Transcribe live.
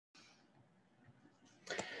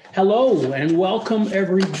Hello and welcome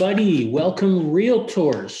everybody. Welcome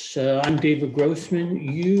Realtors. I'm David Grossman.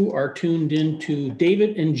 You are tuned into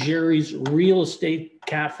David and Gerry's Real Estate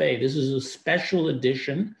Cafe. This is a special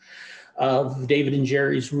edition of David and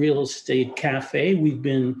Gerry's Real Estate Cafe. We've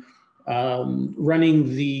been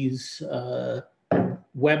running these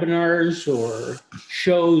webinars or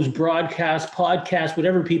shows, broadcasts, podcasts,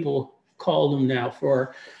 whatever people call them now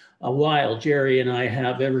for a while. Gerry and I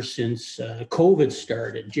have ever since COVID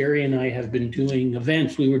started. Gerry and I have been doing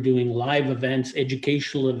events. We were doing live events,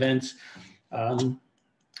 educational events,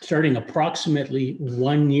 starting approximately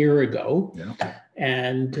 1 year ago. Yeah.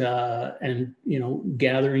 And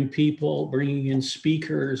gathering people, bringing in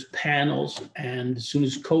speakers, panels, and as soon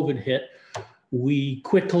as COVID hit, we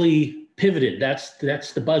quickly pivoted. That's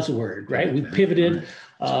the buzzword, right? We pivoted.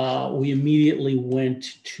 We immediately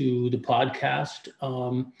went to the podcast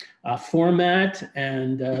format,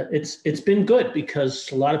 and it's been good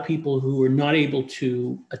because a lot of people who were not able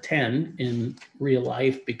to attend in real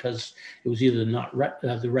life because it was either not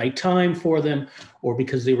the right time for them or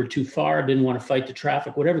because they were too far, didn't want to fight the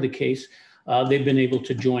traffic, whatever the case, they've been able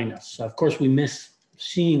to join us. Of course, we miss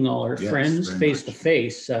seeing all our friends face to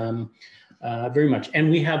face. Very much. And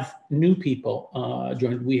we have new people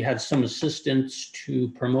joined. We had some assistants to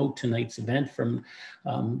promote tonight's event from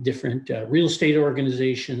different real estate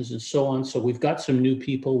organizations and so on. So we've got some new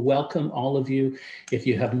people. Welcome, all of you. If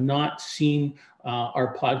you have not seen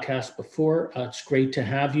our podcast before, it's great to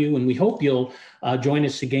have you. And we hope you'll join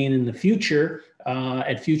us again in the future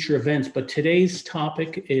at future events. But today's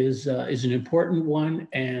topic is an important one,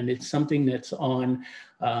 and it's something that's on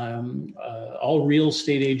all real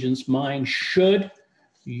estate agents' mind. Should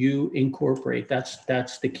you incorporate?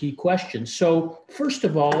 That's the key question. So first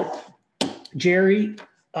of all, Gerry,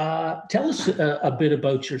 tell us a bit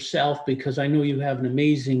about yourself, because I know you have an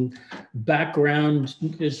amazing background.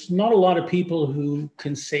 There's not a lot of people who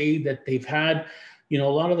can say that they've had, a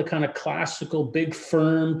lot of the kind of classical big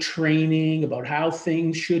firm training about how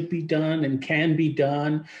things should be done and can be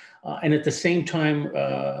done. And at the same time,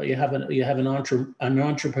 you have an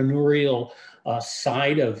entrepreneurial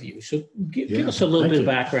side of you. So give us a little bit of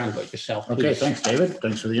background about yourself, please. Okay, thanks, David.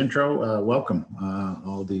 Thanks for the intro. Welcome,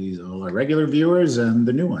 all our regular viewers and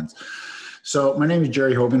the new ones. So my name is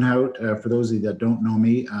Gerry Hogenhout. For those of you that don't know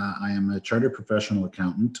me, I am a chartered professional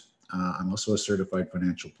accountant. I'm also a certified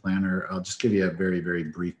financial planner. I'll just give you a very, very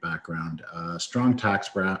brief background. Strong tax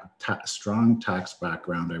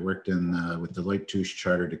background. I worked with Deloitte Touche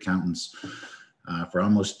Chartered Accountants for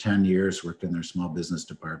almost 10 years, worked in their small business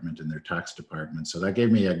department and their tax department. So that gave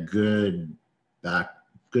me a good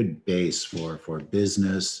base for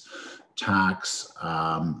business, tax.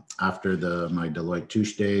 After my Deloitte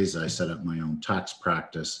Touche days, I set up my own tax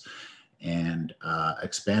practice and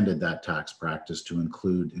expanded that tax practice to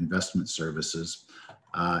include investment services.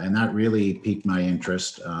 And that really piqued my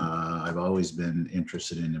interest. I've always been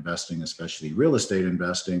interested in investing, especially real estate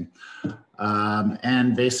investing.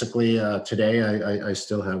 And basically today I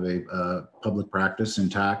still have a public practice in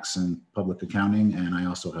tax and public accounting. And I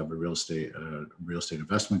also have a real estate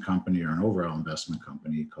investment company, or an overall investment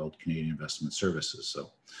company called Canadian Investment Services.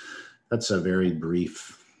 So that's a very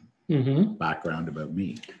brief background about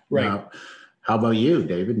me. Right. Now, how about you,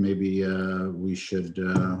 David? Maybe we should.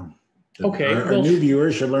 Okay. Our new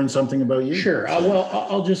viewers should learn something about you. Sure. Well,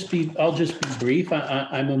 I'll just be brief.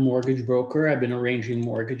 I'm a mortgage broker. I've been arranging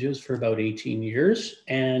mortgages for about 18 years,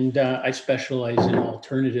 and I specialize in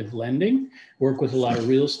alternative lending. Work with a lot of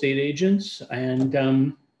real estate agents,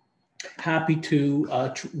 and happy to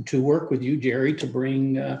work with you, Gerry, to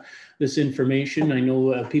bring this information. I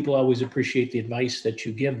know people always appreciate the advice that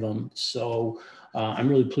you give them, so I'm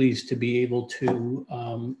really pleased to be able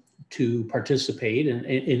to participate in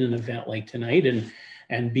an event like tonight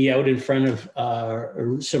and be out in front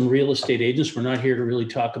of some real estate agents. We're not here to really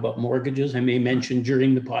talk about mortgages. I may mention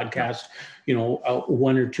during the podcast,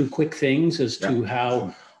 one or two quick things as to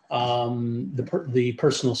how the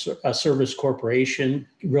personal service corporation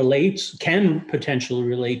can potentially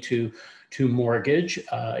relate to mortgage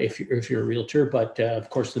if you're a realtor. But of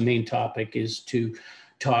course, the main topic is to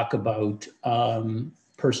talk about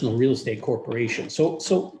personal real estate corporation.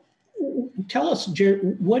 So tell us, Gerry,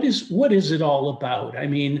 what is it all about? I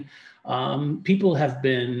mean, people have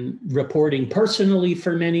been reporting personally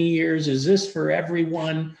for many years. Is this for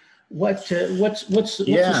everyone? What's the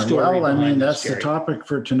story? Well, I mean, that's Gerry? the topic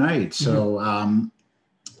for tonight. So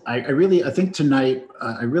I think tonight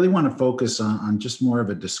I really want to focus on just more of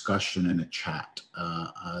a discussion and a chat.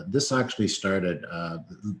 This actually started.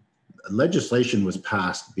 Legislation was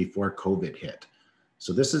passed before COVID hit.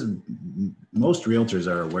 So this is, most realtors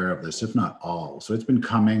are aware of this, if not all. So it's been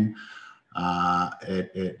coming.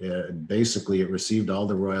 Basically, it received all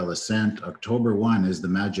the royal assent. October 1 is the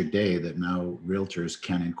magic day that now realtors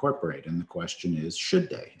can incorporate. And the question is, should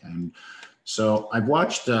they? And so I've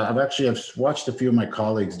watched a few of my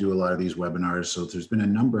colleagues do a lot of these webinars. So there's been a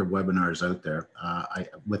number of webinars out there.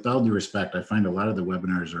 With all due respect, I find a lot of the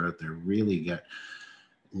webinars are out there really get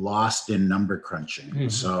lost in number crunching. Mm-hmm.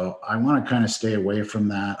 So I want to kind of stay away from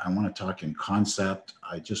that. I want to talk in concept.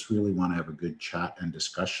 I just really want to have a good chat and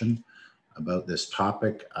discussion about this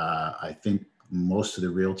topic. I think most of the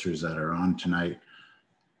realtors that are on tonight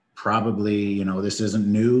probably, this isn't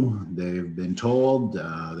new. They've been told,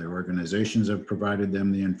 their organizations have provided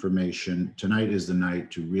them the information. Tonight is the night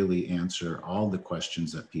to really answer all the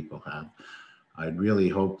questions that people have. I'd really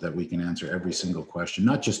hope that we can answer every single question,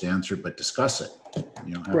 not just answer, but discuss it,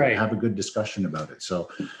 have a good discussion about it. So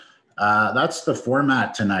that's the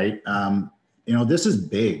format tonight. This is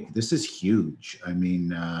big. This is huge. I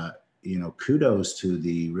mean, kudos to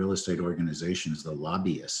the real estate organizations, the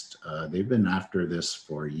lobbyists. They've been after this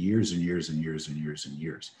for years and years and years and years and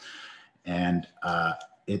years. And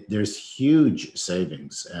there's huge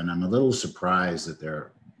savings. And I'm a little surprised that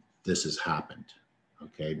this has happened,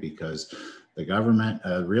 okay? Because the government,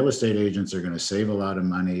 real estate agents are going to save a lot of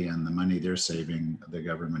money, and the money they're saving, the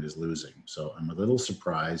government is losing. So I'm a little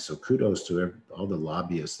surprised. So kudos to all the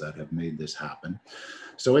lobbyists that have made this happen.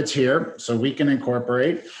 So it's here, so we can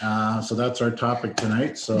incorporate. So that's our topic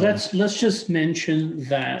tonight. So let's just mention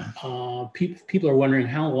that people are wondering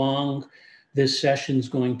how long this session is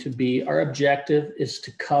going to be. Our objective is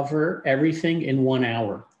to cover everything in 1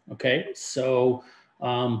 hour. Okay, so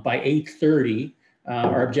by 8:30.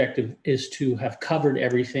 Our objective is to have covered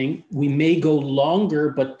everything. We may go longer,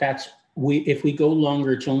 but if we go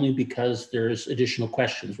longer, it's only because there's additional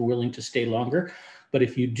questions. We're willing to stay longer. But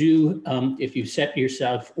if you do, if you set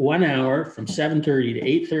yourself 1 hour from 7:30 to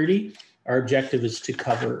 8:30, our objective is to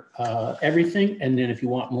cover everything. And then if you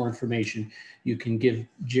want more information, you can give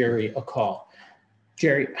Gerry a call.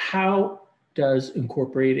 Gerry, how can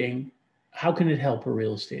it help a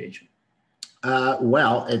real estate agent?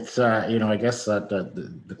 Well, it's, I guess that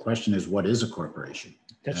the question is, what is a corporation?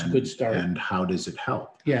 That's a good start. And how does it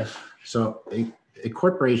help? Yes. So a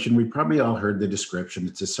corporation, we probably all heard the description.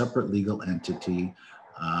 It's a separate legal entity.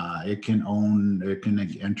 It can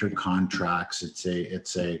enter contracts.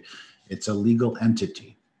 It's a legal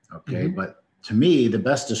entity. Okay. Mm-hmm. But to me, the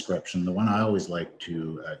best description, the one I always like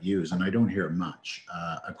to use, and I don't hear it much,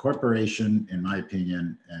 a corporation, in my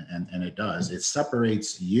opinion, and it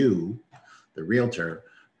separates you, the realtor,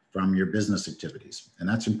 from your business activities. And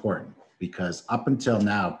that's important because up until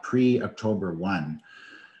now, pre-October 1,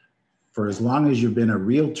 for as long as you've been a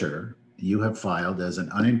realtor, you have filed as an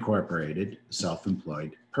unincorporated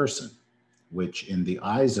self-employed person, which in the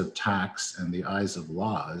eyes of tax and the eyes of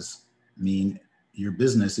laws mean your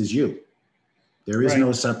business is you. There is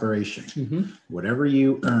no separation. Mm-hmm. Whatever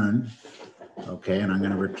you earn, okay, and I'm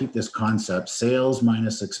going to repeat this concept, sales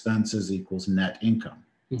minus expenses equals net income.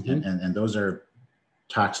 Mm-hmm. And those are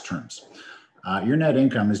tax terms. Your net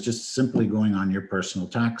income is just simply going on your personal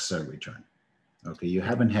tax return. Okay, you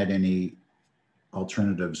haven't had any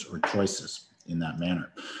alternatives or choices in that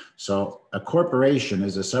manner. So a corporation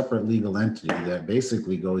is a separate legal entity that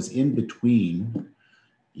basically goes in between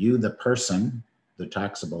you, the person, the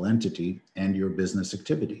taxable entity, and your business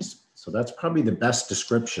activities. So that's probably the best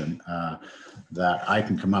description that I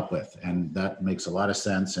can come up with. And that makes a lot of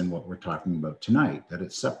sense in what we're talking about tonight, that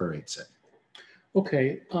it separates it.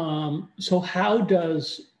 Okay. So how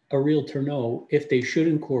does a realtor know if they should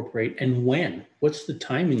incorporate and when? What's the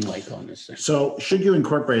timing like on this thing? So should you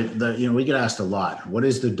incorporate, we get asked a lot, what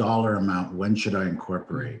is the dollar amount? When should I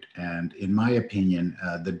incorporate? And in my opinion,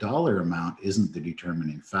 the dollar amount isn't the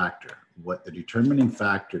determining factor. What the determining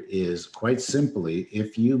factor is, quite simply,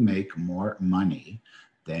 if you make more money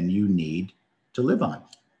than you need to live on.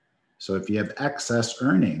 So if you have excess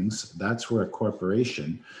earnings, that's where a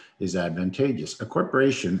corporation is advantageous. A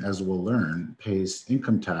corporation, as we'll learn, pays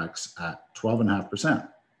income tax at 12.5%.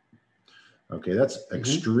 Okay, that's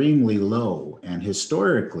extremely low. And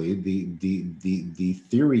historically, the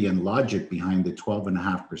theory and logic behind the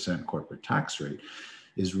 12.5% corporate tax rate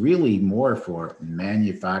is really more for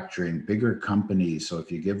manufacturing, bigger companies. So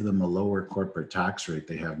if you give them a lower corporate tax rate,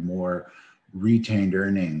 they have more retained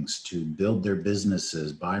earnings to build their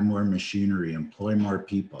businesses, buy more machinery, employ more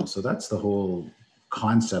people. So that's the whole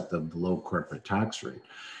concept of the low corporate tax rate.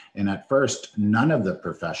 And at first, none of the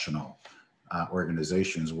professional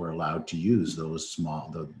organizations were allowed to use those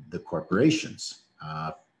the corporations.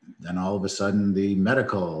 Then all of a sudden, the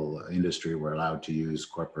medical industry were allowed to use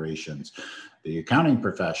corporations. The accounting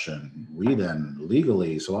profession, we then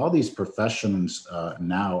legally, so all these professions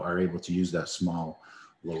now are able to use that small,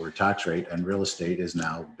 lower tax rate, and real estate is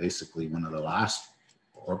now basically one of the last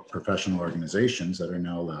professional organizations that are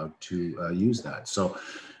now allowed to use that. So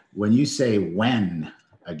when you say when,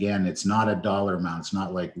 again, it's not a dollar amount. It's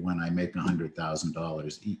not like when I make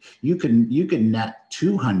 $100,000. You can net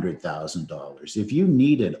 $200,000. If you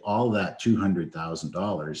needed all that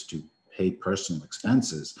 $200,000 to pay personal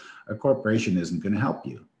expenses, a corporation isn't going to help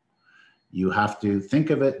you. You have to think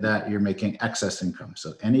of it that you're making excess income.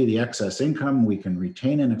 So any of the excess income we can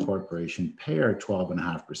retain in a corporation, pay our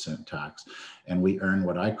 12.5% tax, and we earn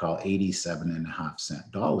what I call 87.5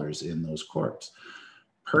 cent dollars in those corps.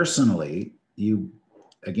 Personally,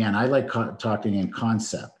 again, I like talking in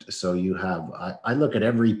concept. So you have, I look at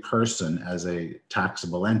every person as a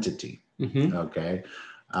taxable entity, okay?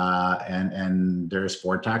 And there's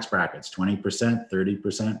 4 tax brackets, 20%,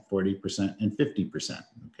 30%, 40%, and 50%,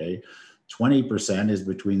 okay? 20% is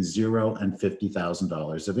between $0 and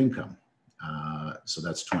 $50,000 of income. So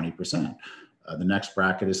that's 20%. The next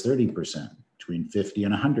bracket is 30%, between 50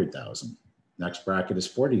 and 100,000. Next bracket is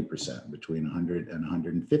 40%, between 100 and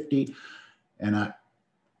 150. And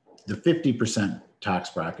the 50%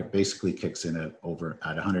 tax bracket basically kicks in at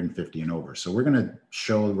 150 and over. So we're going to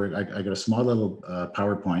show, I got a small little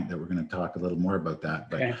PowerPoint that we're going to talk a little more about that.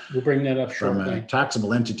 But okay, we'll bring that up shortly. From a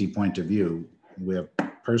taxable entity point of view, we have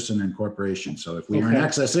person and corporation. So if we earn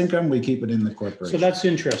excess income, we keep it in the corporation. So that's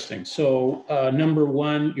interesting. So number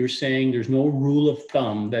one, you're saying there's no rule of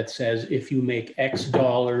thumb that says if you make X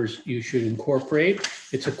dollars, you should incorporate.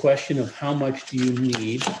 It's a question of how much do you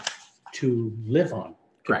need to live on,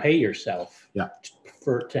 to pay yourself,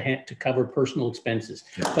 to cover personal expenses.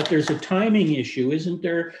 But there's a timing issue, isn't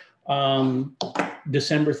there?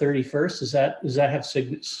 December 31st, does that have,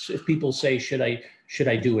 if people say, should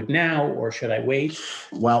I do it now or should I wait?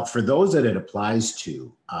 Well, for those that it applies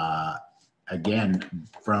to, again,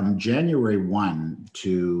 from January 1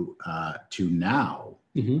 to now,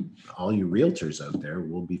 all you realtors out there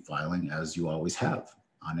will be filing as you always have,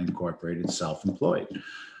 unincorporated, self-employed.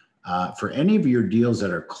 For any of your deals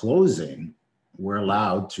that are closing, we're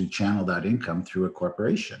allowed to channel that income through a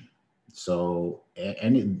corporation. So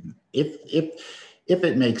if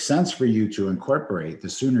it makes sense for you to incorporate, the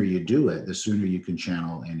sooner you do it, the sooner you can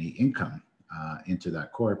channel any income into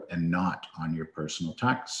that corp and not on your personal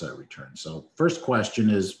tax return. So first question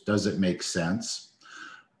is, does it make sense?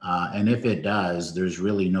 And if it does, there's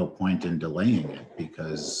really no point in delaying it,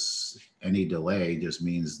 because any delay just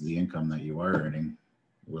means the income that you are earning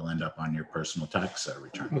will end up on your personal tax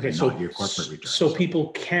return, not your corporate return. So people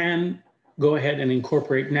can go ahead and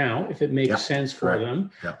incorporate now if it makes sense for them.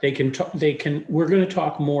 They can. We're going to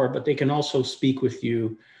talk more, but they can also speak with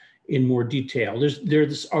you in more detail.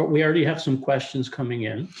 We already have some questions coming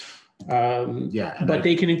in. But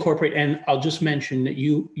they can incorporate, and I'll just mention that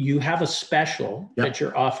you have a special that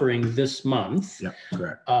you're offering this month. Yeah,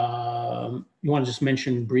 correct. You want to just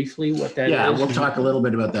mention briefly what that is? Yeah, we'll talk a little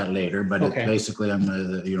bit about that later, but it's basically,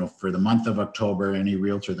 for the month of October, any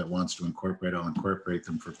realtor that wants to incorporate, I'll incorporate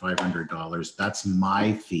them for $500. That's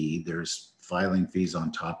my fee. There's filing fees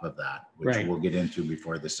on top of that, which we'll get into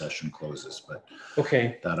before the session closes. But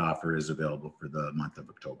that offer is available for the month of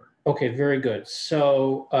October. Okay, very good.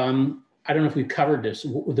 So I don't know if we covered this.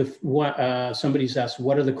 Somebody's asked,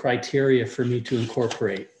 what are the criteria for me to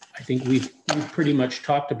incorporate? I think we've pretty much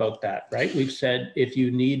talked about that, right? We've said if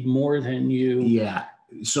you need more than you... Yeah.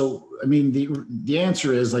 So, I mean, the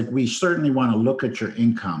answer is, like, we certainly want to look at your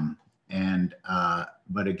income, and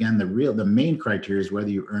but again, the main criteria is whether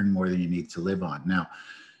you earn more than you need to live on. Now,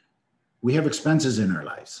 we have expenses in our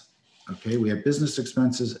lives. Okay, we have business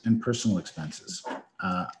expenses and personal expenses.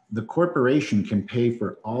 The corporation can pay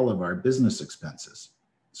for all of our business expenses.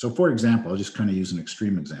 So, for example, I'll just kind of use an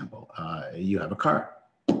extreme example. You have a car,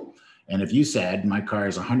 and if you said my car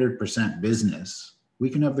is 100% business, we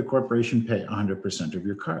can have the corporation pay 100% of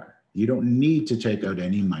your car. You don't need to take out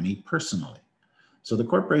any money personally. So the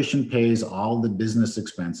corporation pays all the business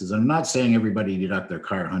expenses. I'm not saying everybody deduct their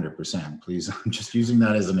car 100%, please. I'm just using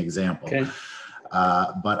that as an example. Okay.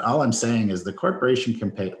 But all I'm saying is the corporation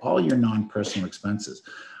can pay all your non-personal expenses.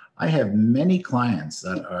 I have many clients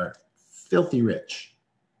that are filthy rich,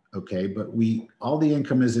 okay, but all the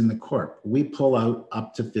income is in the corp. We pull out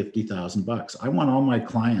up to $50,000. I want all my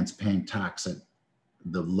clients paying tax at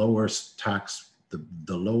the lowest tax,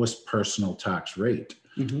 the lowest personal tax rate.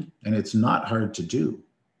 And it's not hard to do.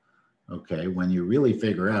 Okay, when you really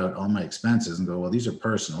figure out all my expenses and go, well, these are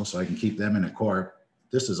personal, so I can keep them in a corp,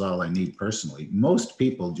 this is all I need personally. Most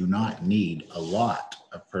people do not need a lot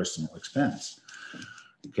of personal expense.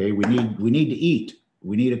 Okay, we need to eat,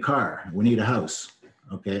 we need a car, we need a house.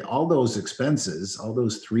 Okay, all those expenses, all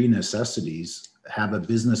those three necessities have a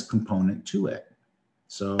business component to it.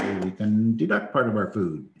 So we can deduct part of our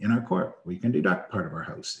food in our corp. We can deduct part of our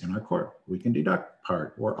house in our corp. We can deduct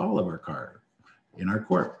part or all of our car in our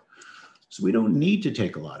corp. So we don't need to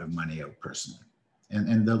take a lot of money out personally.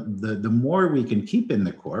 And the more we can keep in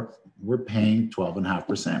the corp, we're paying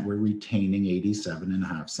 12.5%. We're retaining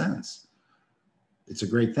 87.5 cents. It's a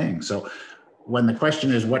great thing. So when the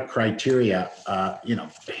question is what criteria,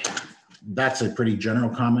 that's a pretty general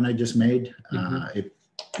comment I just made. It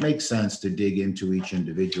makes sense to dig into each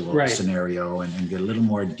individual scenario and get a little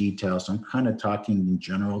more detail. So I'm kind of talking in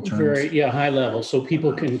general terms. High level. So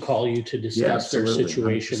people can call you to discuss their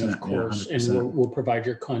situation, of course, and we'll provide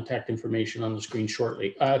your contact information on the screen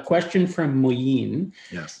shortly. Question from Moyin.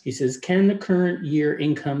 Yes. He says, can the current year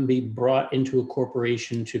income be brought into a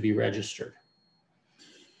corporation to be registered?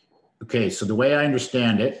 Okay, so the way I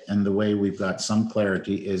understand it and the way we've got some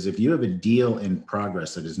clarity is if you have a deal in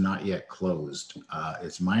progress that is not yet closed,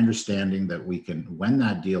 it's my understanding that we can, when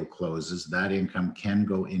that deal closes, that income can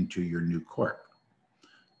go into your new corp.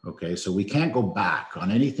 Okay, so we can't go back on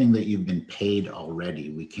anything that you've been paid already.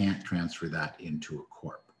 We can't transfer that into a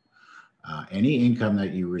corp. Any income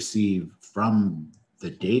that you receive from the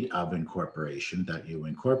date of incorporation that you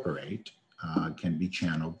incorporate can be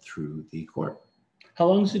channeled through the corp. How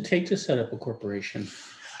long does it take to set up a corporation?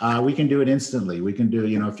 We can do it instantly. We can do,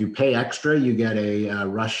 if you pay extra, you get a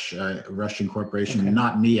rush incorporation,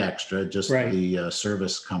 not me extra, just the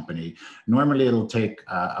service company. Normally it'll take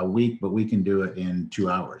a week, but we can do it in 2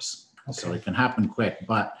 hours. Okay. So it can happen quick,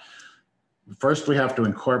 but first we have to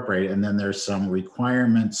incorporate, and then there's some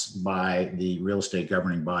requirements by the real estate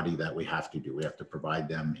governing body that we have to do. We have to provide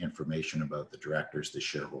them information about the directors, the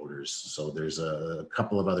shareholders. So there's a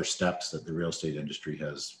couple of other steps that the real estate industry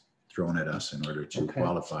has thrown at us in order to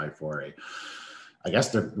qualify for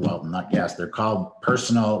they're called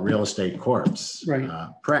personal real estate corps,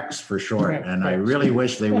 PRECs for short. And I really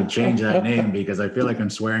wish they would change that name because I feel like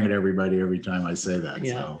I'm swearing at everybody every time I say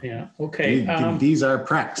that. Okay. These are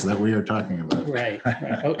PRECs that we are talking about. Right.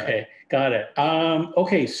 Okay. Got it.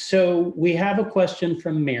 Okay. So we have a question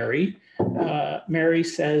from Mary. Mary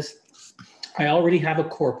says, I already have a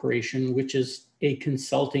corporation, which is a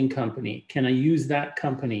consulting company. Can I use that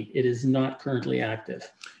company? It is not currently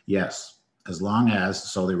active. Yes. As long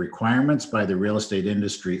as, so the requirements by the real estate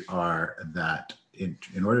industry are that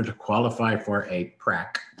in order to qualify for a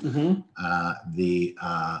PREC,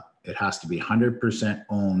 it has to be 100%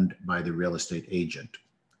 owned by the real estate agent,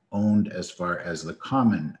 owned as far as the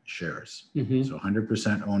common shares. So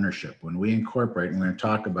 100% ownership. When we incorporate, and we're going to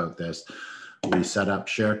talk about this, we set up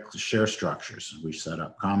share structures. We set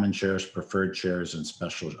up common shares, preferred shares, and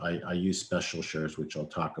special. I use special shares, which I'll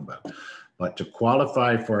talk about. But to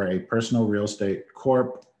qualify for a personal real estate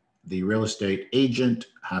corp, the real estate agent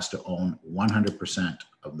has to own 100%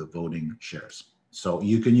 of the voting shares. So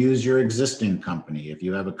you can use your existing company. If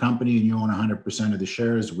you have a company and you own 100% of the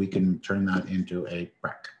shares, we can turn that into a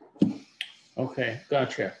PREC. Okay,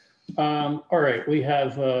 gotcha. All right, we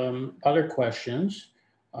have other questions.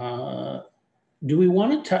 Do we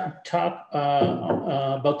want to talk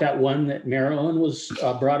about that one that Marilyn was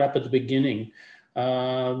brought up at the beginning?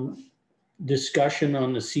 Discussion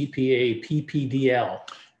on the CPA PPDL.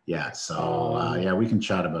 Yeah, so we can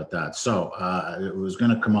chat about that. So it was going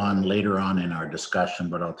to come on later on in our discussion,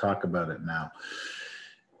 but I'll talk about it now.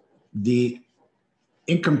 The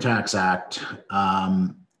Income Tax Act,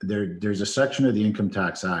 there's a section of the Income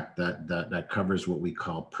Tax Act that covers what we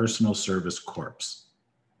call personal service corps.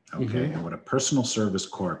 Okay, and what a personal service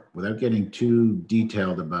corp, without getting too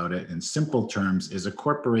detailed about it, in simple terms, is a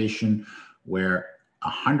corporation where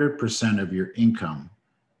 100% of your income,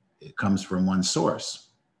 it comes from one source.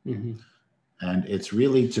 And it's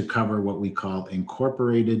really to cover what we call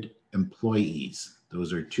incorporated employees.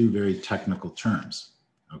 Those are two very technical terms.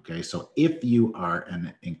 Okay, so if you are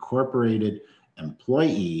an incorporated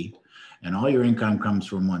employee and all your income comes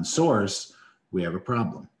from one source, we have a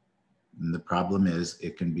problem. And the problem is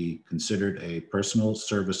it can be considered a personal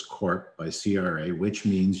service corp by CRA, which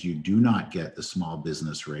means you do not get the small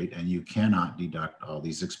business rate and you cannot deduct all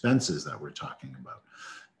these expenses that we're talking about.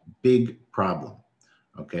 Big problem.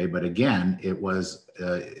 Okay, but again,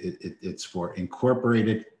 it's for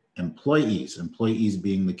incorporated employees, employees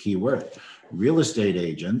being the key word. Real estate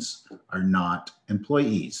agents are not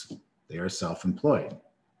employees. They are self-employed.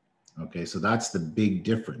 Okay, so that's the big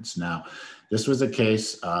difference. Now, this was a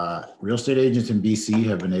case, real estate agents in BC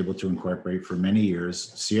have been able to incorporate for many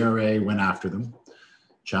years. CRA went after them,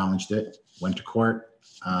 challenged it, went to court.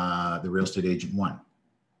 The real estate agent won.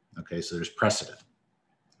 Okay, so there's precedent.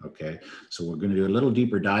 Okay, so we're going to do a little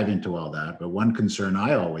deeper dive into all that. But one concern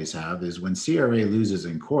I always have is when CRA loses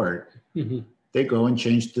in court, they go and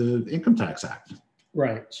change the Income Tax Act.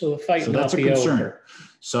 Right. So the fight So not that's a be concern. over.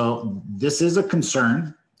 So this is a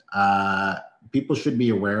concern. People should be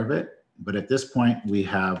aware of it. But at this point, we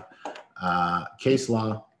have case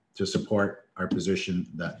law to support our position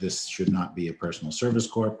that this should not be a personal service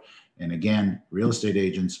corp. And again, real estate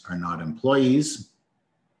agents are not employees.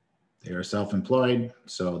 They are self-employed.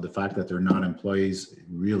 So the fact that they're not employees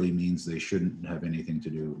really means they shouldn't have anything to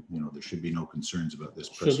do. You know, there should be no concerns about this.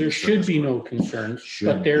 So there should be no concerns,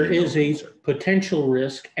 but there is a potential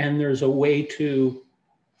risk, and there's a way to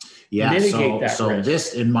mitigate that risk. So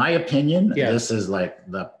this, in my opinion, this is like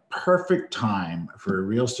the perfect time for a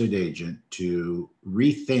real estate agent to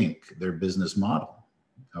rethink their business model.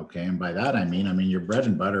 Okay, and by that I mean your bread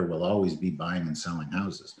and butter will always be buying and selling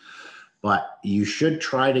houses. But you should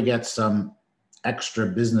try to get some extra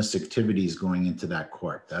business activities going into that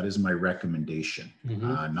corp. That is my recommendation.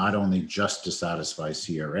 Not only just to satisfy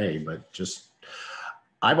CRA, but just,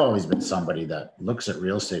 I've always been somebody that looks at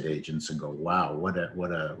real estate agents and go, wow, what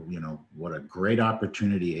a great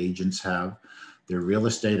opportunity agents have. They're real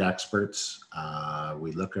estate experts.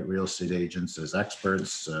 We look at real estate agents as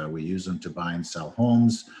experts. We use them to buy and sell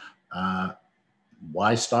homes.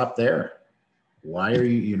 Why stop there? Why are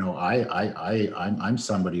I'm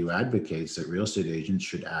somebody who advocates that real estate agents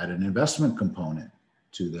should add an investment component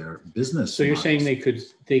to their business. So you're saying they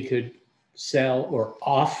could sell or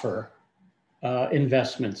offer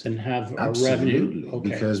investments and have a revenue? Okay.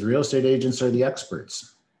 Because real estate agents are the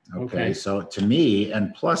experts. Okay. So to me,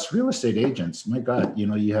 and plus real estate agents, my God,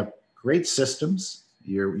 you have great systems.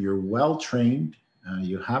 You're well trained.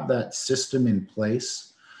 You have that system in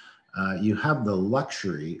place. You have the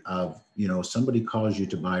luxury of, somebody calls you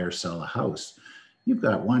to buy or sell a house. You've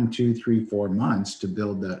got 1, 2, 3, 4 months to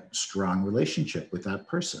build that strong relationship with that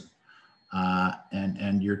person.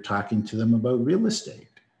 And you're talking to them about real estate,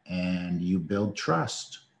 and you build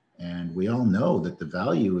trust. And we all know that the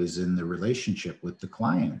value is in the relationship with the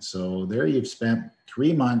client. So there you've spent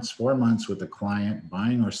 3 months, 4 months with a client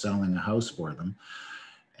buying or selling a house for them.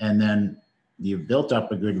 And then you've built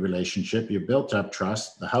up a good relationship, you've built up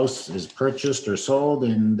trust, the house is purchased or sold,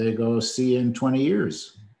 and they go, see you in 20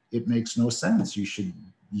 years. It makes no sense. You should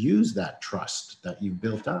use that trust that you've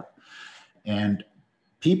built up. And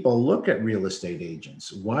people look at real estate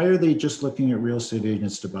agents. Why are they just looking at real estate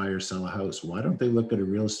agents to buy or sell a house? Why don't they look at a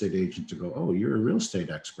real estate agent to go, oh, you're a real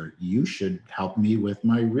estate expert. You should help me with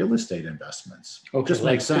my real estate investments. Okay, just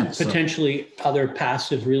makes sense. Potentially other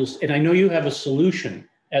passive real estate. And I know you have a solution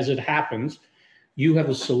as it happens. You have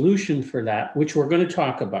a solution for that, which we're going to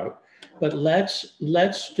talk about. But let's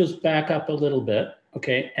just back up a little bit,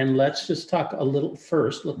 okay? And let's just talk a little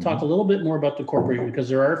first. Let's talk a little bit more about the corporation, because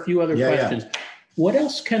there are a few other questions. Yeah. What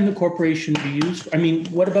else can the corporation be used for? I mean,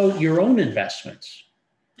 what about your own investments?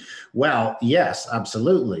 Well, yes,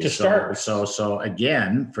 absolutely. To start. So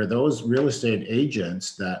again, for those real estate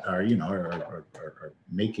agents that are, are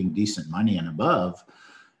making decent money and above,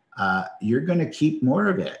 you're going to keep more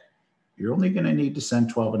of it. You're only going to need to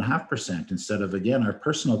send 12.5% instead of, again, our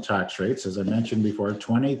personal tax rates, as I mentioned before,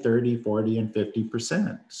 20, 30, 40, and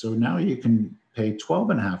 50%. So now you can pay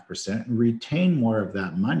 12.5% and retain more of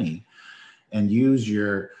that money and use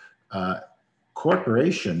your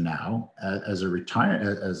corporation now as a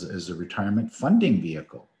retirement funding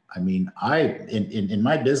vehicle. I mean, in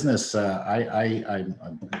my business, I'll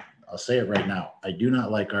say it right now, I do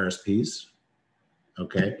not like RSPs.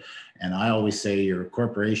 Okay. And I always say your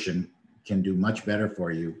corporation can do much better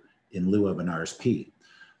for you in lieu of an RSP.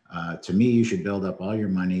 To me, you should build up all your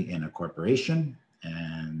money in a corporation,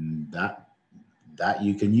 and that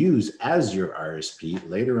you can use as your RSP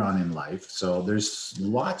later on in life. So there's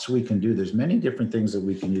lots we can do. There's many different things that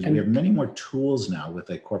we can use. And we have many more tools now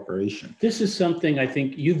with a corporation. This is something I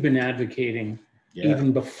think you've been advocating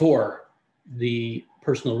even before the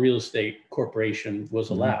personal real estate corporation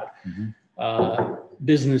was allowed.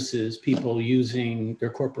 Businesses, people using their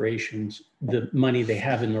corporations, the money they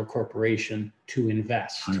have in their corporation to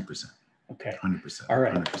invest. 100%. Okay. 100%. All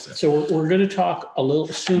right. 100%. So we're going to talk a little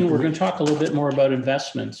soon. We're going to talk a little bit more about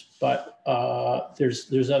investments, but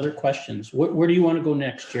there's other questions. Where do you want to go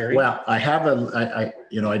next, Gerry? Well, I have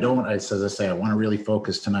as I say, I want to really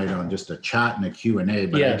focus tonight on just a chat and a Q&A,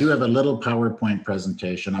 but I do have a little PowerPoint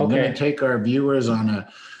presentation. I'm going to take our viewers on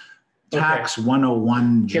tax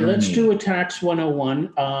 101 Okay, journey. let's do a tax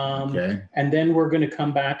 101. Okay. And then we're going to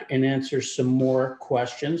come back and answer some more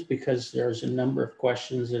questions because there's a number of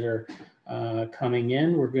questions that are coming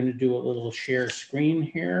in. We're going to do a little share screen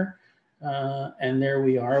here. And there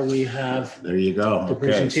we are. We have There you go. the Okay,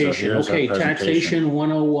 presentation. so here's our Okay, presentation. taxation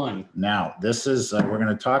 101. Now, this is, we're going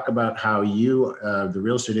to talk about how you, the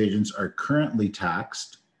real estate agents, are currently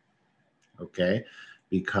taxed. Okay,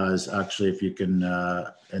 because actually if you can,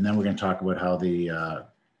 and then we're going to talk about how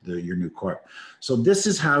your new corp. So this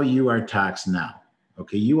is how you are taxed now.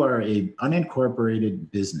 Okay, you are a unincorporated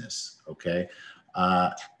business. Okay,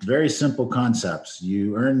 very simple concepts.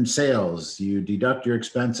 You earn sales, you deduct your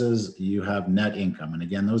expenses, you have net income. And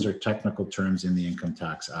again, those are technical terms in the Income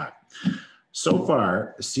Tax Act. So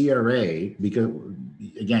far, CRA, because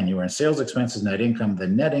again, you earn sales, expenses, net income, the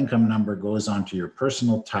net income number goes onto your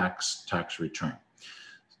personal tax return.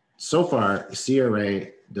 So far, CRA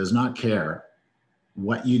does not care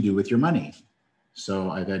what you do with your money.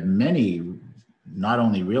 So I've had many, not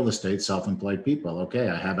only real estate, self-employed people. Okay,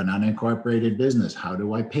 I have an unincorporated business. How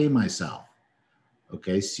do I pay myself?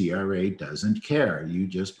 Okay, CRA doesn't care. You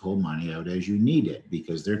just pull money out as you need it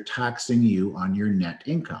because they're taxing you on your net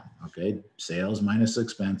income. Okay, sales minus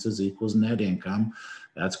expenses equals net income.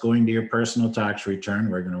 That's going to your personal tax return.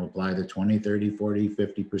 We're going to apply the 20, 30, 40,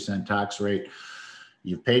 50% tax rate.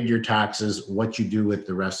 You've paid your taxes. What you do with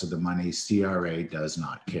the rest of the money, CRA does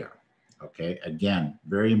not care. Okay, again,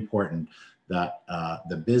 very important that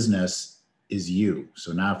the business is you.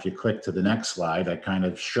 So now if you click to the next slide, I kind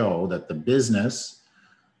of show that the business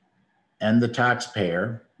and the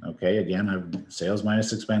taxpayer, okay, again, sales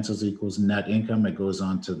minus expenses equals net income. It goes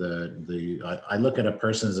on to I look at a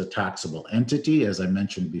person as a taxable entity, as I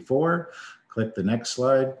mentioned before. Click the next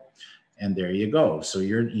slide, and there you go. So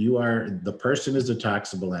the person is a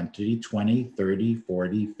taxable entity, 20, 30,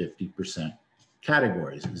 40, 50%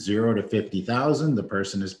 categories. 0 to 50,000, the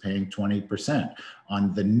person is paying 20%.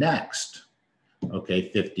 On the next, okay,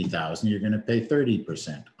 50,000, you're going to pay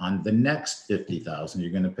 30%. On the next 50,000,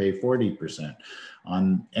 you're going to pay 40%.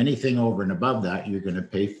 On anything over and above that, you're going to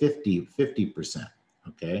pay 50%.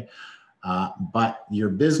 Okay, but your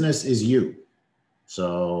business is you,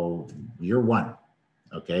 so you're one.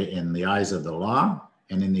 Okay, in the eyes of the law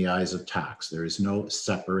and in the eyes of tax, there is no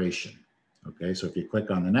separation. Okay, so if you click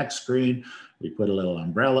on the next screen, we put a little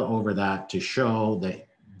umbrella over that to show that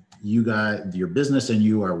your business and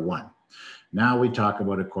you are one. Now we talk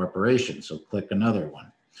about a corporation. So click another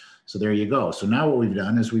one. So there you go. So now what we've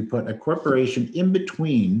done is we put a corporation in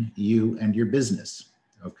between you and your business.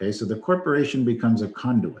 Okay, so the corporation becomes a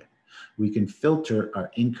conduit. We can filter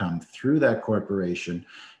our income through that corporation,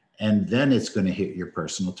 and then it's going to hit your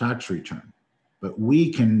personal tax return. But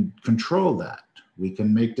we can control that. We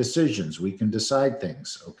can make decisions. We can decide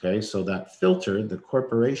things. Okay, so that filter, the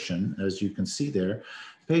corporation, as you can see there,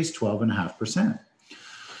 pays 12.5%.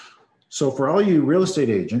 So for all you real estate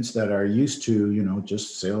agents that are used to,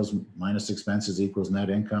 just sales minus expenses equals net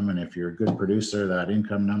income, and if you're a good producer, that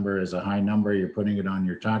income number is a high number, you're putting it on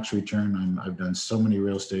your tax return. I've done so many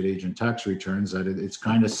real estate agent tax returns that it's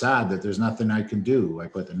kind of sad that there's nothing I can do. I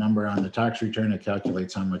put the number on the tax return, it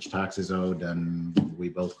calculates how much tax is owed, and we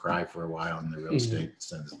both cry for a while, and the real estate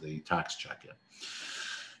sends the tax check in.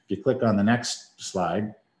 If you click on the next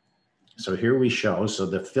slide, so here we show, so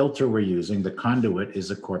the filter we're using, the conduit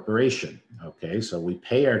is a corporation. Okay, so we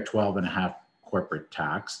pay our 12.5 corporate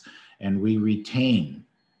tax and we retain,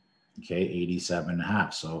 okay,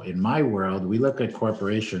 87.5. So in my world, we look at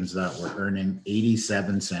corporations that were earning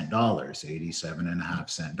 87 cent dollars, 87.5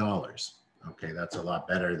 cent dollars. Okay, that's a lot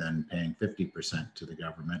better than paying 50% to the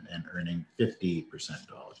government and earning 50%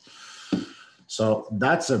 dollars. So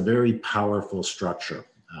that's a very powerful structure.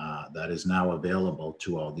 That is now available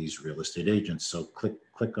to all these real estate agents. So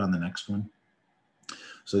click on the next one.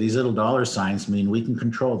 So these little dollar signs mean we can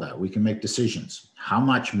control that. We can make decisions. How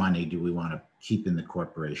much money do we want to keep in the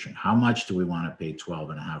corporation? How much do we want to pay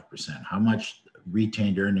 12.5%? How much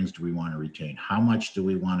retained earnings do we want to retain? How much do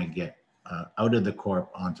we want to get out of the corp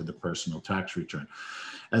onto the personal tax return?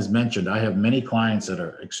 As mentioned, I have many clients that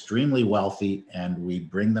are extremely wealthy, and we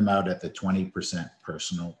bring them out at the 20%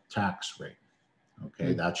 personal tax rate.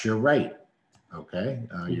 Okay, that's your right. Okay,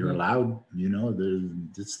 you're allowed,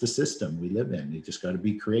 it's the system we live in. You just got to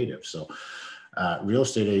be creative. So real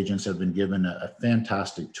estate agents have been given a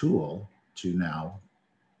fantastic tool to now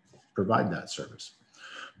provide that service.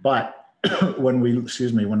 But when we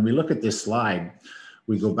look at this slide,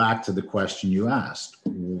 we go back to the question you asked: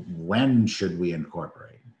 when should we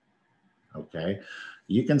incorporate? Okay,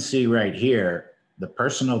 you can see right here, the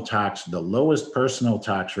lowest personal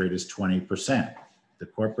tax rate is 20%. The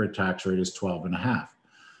corporate tax rate is 12.5.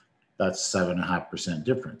 That's 7.5%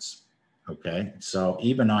 difference. Okay, so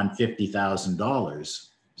even on $50,000,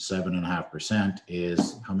 7.5%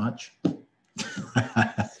 is how much?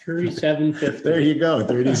 3750. There you go,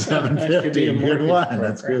 3750. Good one.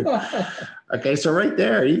 That's good. Okay, so right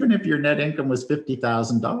there, even if your net income was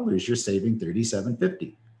 $50,000, you're saving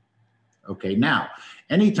 3750. Okay, now,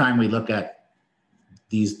 anytime we look at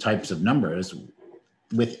these types of numbers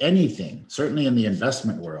with anything, certainly in the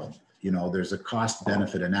investment world, you know, there's a cost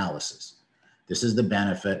benefit analysis. This is the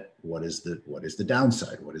benefit. What is the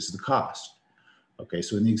downside? What is the cost? Okay,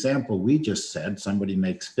 so in the example we just said, somebody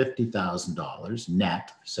makes $50,000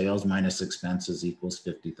 net, sales minus expenses equals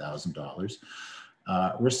 $50,000.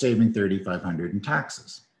 We're saving $3,500 in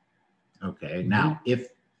taxes. Okay, now if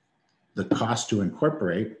the cost of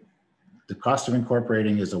incorporating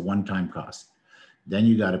is a one-time cost, then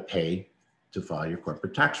you got to pay to file your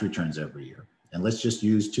corporate tax returns every year. And let's just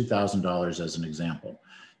use $2,000 as an example.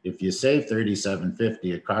 If you save $3,750,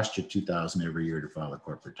 it costs you $2,000 every year to file a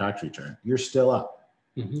corporate tax return. You're still up,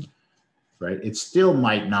 right? It still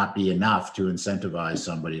might not be enough to incentivize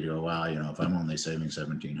somebody to go, well, you know, if I'm only saving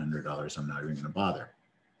 $1,700, I'm not even going to bother.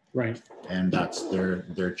 Right. And that's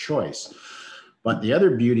their choice. But the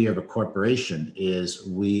other beauty of a corporation is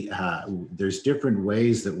there's different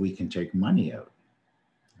ways that we can take money out.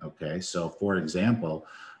 Okay, so for example,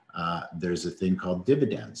 there's a thing called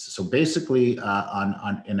dividends. So basically,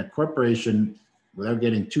 in a corporation, without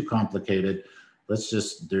getting too complicated,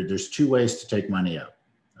 there's two ways to take money out.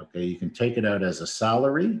 Okay, you can take it out as a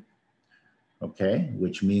salary, okay,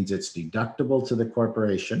 which means it's deductible to the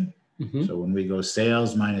corporation. So when we go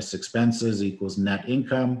sales minus expenses equals net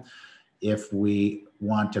income, if we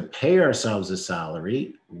want to pay ourselves a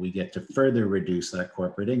salary, we get to further reduce that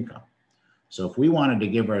corporate income. So if we wanted to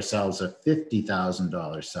give ourselves a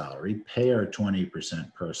 $50,000 salary, pay our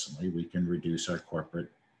 20% personally, we can reduce our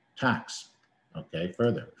corporate tax, okay,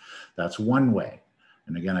 further. That's one way.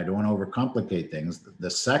 And again, I don't want to overcomplicate things.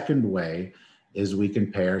 The second way is we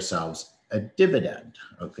can pay ourselves a dividend,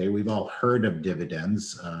 okay? We've all heard of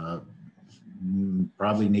dividends,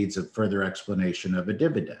 probably needs a further explanation of a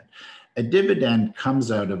dividend. A dividend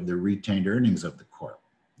comes out of the retained earnings of the corp.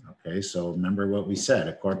 Okay, so remember what we said,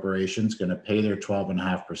 a corporation's going to pay their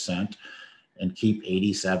 12.5% and keep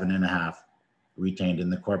 87.5% retained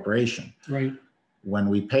in the corporation. Right. When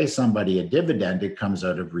we pay somebody a dividend, it comes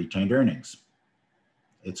out of retained earnings.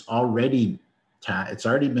 It's already been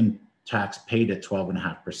paid at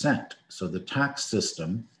 12.5%. So the tax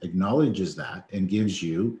system acknowledges that and gives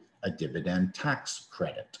you a dividend tax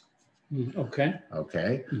credit. Okay.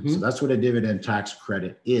 Okay. So that's what a dividend tax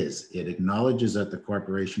credit is. It acknowledges that the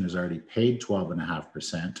corporation has already paid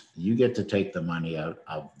 12.5%. You get to take the money out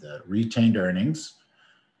of the retained earnings.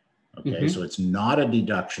 Okay. So it's not a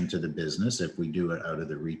deduction to the business if we do it out of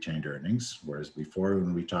the retained earnings. Whereas before,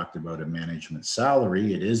 when we talked about a management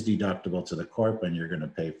salary, it is deductible to the corp and you're going to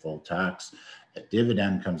pay full tax. A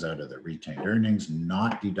dividend comes out of the retained earnings,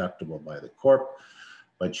 not deductible by the corp,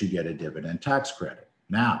 but you get a dividend tax credit.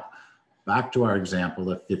 Now, back to our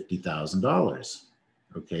example of $50,000.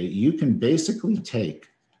 Okay, you can basically take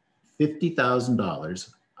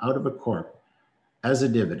 $50,000 out of a corp as a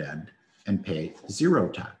dividend and pay zero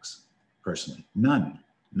tax personally. None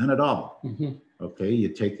at all. Okay, you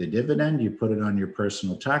take the dividend, you put it on your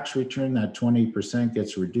personal tax return, that 20%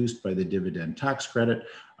 gets reduced by the dividend tax credit.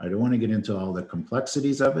 I don't want to get into all the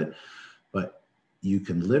complexities of it, but you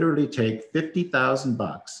can literally take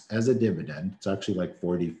 $50,000 as a dividend. It's actually like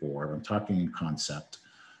 44. I'm talking in concept.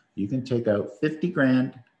 You can take out 50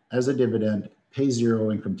 grand as a dividend, pay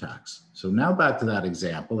zero income tax. So now back to that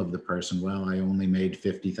example of the person, well, I only made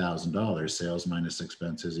 $50,000. Sales minus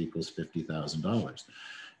expenses equals $50,000.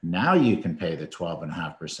 Now you can pay the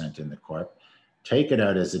 12.5% in the corp, take it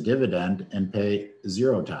out as a dividend and pay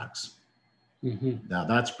zero tax. Now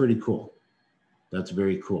that's pretty cool. That's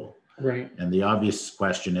very cool. Right. And the obvious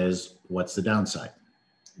question is, what's the downside?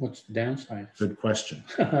 What's the downside? Good question.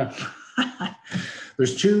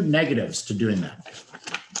 There's two negatives to doing that.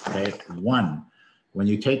 Okay. One, when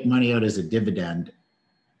you take money out as a dividend,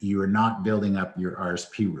 you are not building up your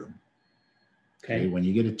RSP room. Okay. When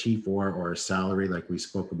you get a T4 or a salary, like we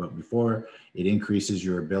spoke about before, it increases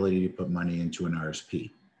your ability to put money into an RSP.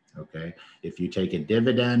 Okay. If you take a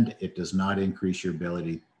dividend, it does not increase your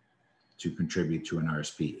ability to contribute to an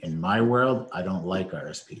RSP. In my world, I don't like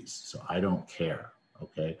RSPs, so I don't care,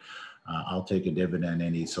 okay? I'll take a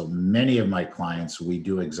dividend so many of my clients, we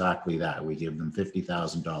do exactly that. We give them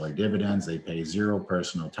 $50,000 dividends, they pay zero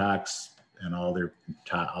personal tax, and all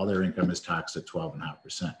their income is taxed at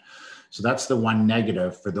 12.5%. So that's the one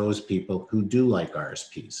negative for those people who do like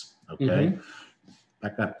RSPs. Okay.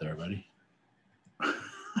 Back up there, buddy.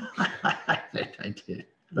 I did.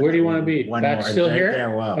 Where do you want to be? One Back more. still here? There,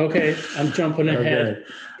 wow. Okay, I'm jumping ahead.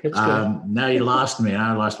 It's good. Now you lost me.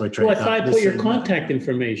 I lost my train Well, of I thought. thought I put your contact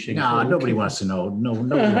information. No, nobody wants to know. No,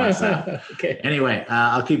 nobody wants that. Okay. Anyway,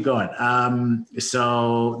 I'll keep going.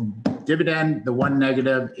 So dividend, the one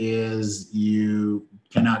negative is you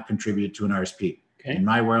cannot contribute to an RSP. Okay. In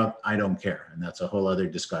my world, I don't care. And that's a whole other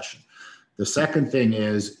discussion. The second thing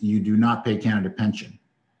is you do not pay Canada pension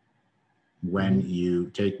when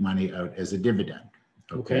you take money out as a dividend.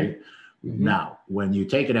 Okay. Now, when you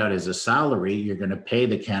take it out as a salary, you're going to pay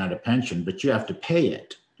the Canada pension, but you have to pay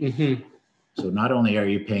it. So not only are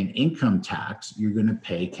you paying income tax, you're going to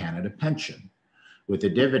pay Canada pension. With a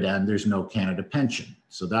dividend, there's no Canada pension.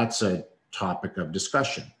 So that's a topic of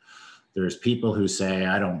discussion. There's people who say,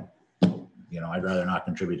 I'd rather not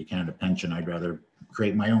contribute to Canada pension. I'd rather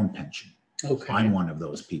create my own pension. Okay. I'm one of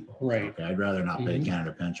those people. Right. Okay. I'd rather not pay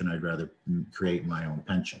Canada pension. I'd rather create my own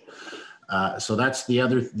pension. So that's the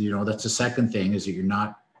other, that's the second thing, is that you're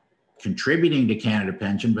not contributing to Canada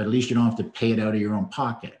pension, but at least you don't have to pay it out of your own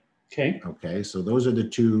pocket. Okay. Okay. So those are the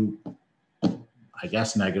two, I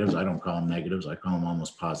guess, negatives. I don't call them negatives. I call them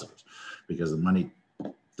almost positives, because the money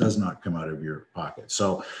does not come out of your pocket.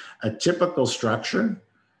 So a typical structure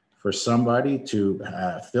for somebody to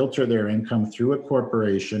filter their income through a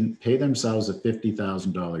corporation, pay themselves a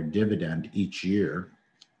 $50,000 dividend each year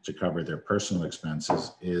to cover their personal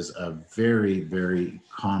expenses, is a very, very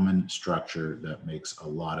common structure that makes a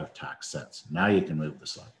lot of tax sense. Now you can move the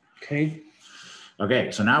slide. Okay.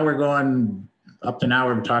 Okay, so now we're going up to, now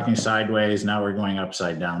we're talking sideways, now we're going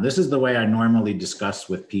upside down. This is the way I normally discuss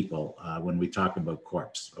with people when we talk about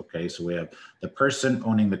corps. Okay, so we have the person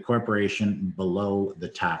owning the corporation below the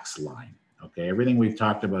tax line. Okay, everything we've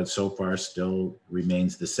talked about so far still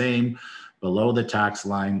remains the same. Below the tax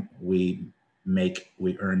line, we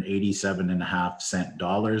earn 87.5 cent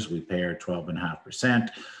dollars. We pay our 12.5%.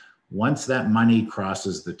 Once that money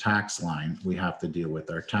crosses the tax line, we have to deal with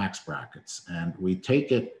our tax brackets, and we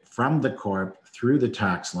take it from the corp through the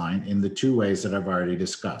tax line in the two ways that I've already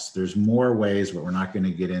discussed. There's more ways, but we're not going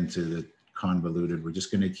to get into the convoluted. We're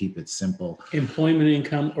just going to keep it simple. Employment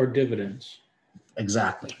income or dividends?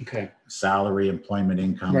 Exactly. Okay. Salary, employment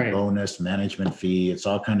income, right. Bonus, management fee. It's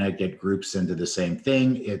all kind of get groups into the same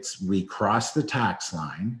thing. We cross the tax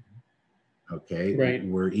line. Okay. Right.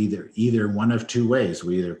 We're either one of two ways.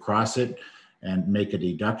 We either cross it and make a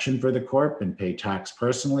deduction for the corp and pay tax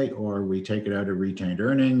personally, or we take it out of retained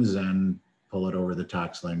earnings and pull it over the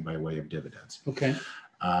tax line by way of dividends. Okay.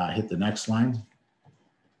 Hit the next line.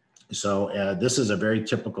 So this is a very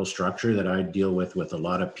typical structure that I deal with a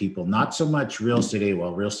lot of people, not so much real estate agent.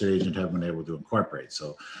 Well, real estate agent haven't been able to incorporate.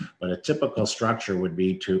 So, but a typical structure would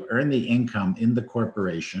be to earn the income in the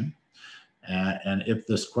corporation. And if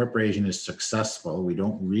this corporation is successful, we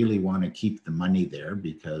don't really want to keep the money there,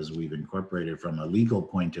 because we've incorporated from a legal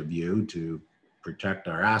point of view to protect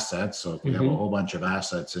our assets. So if we have a whole bunch of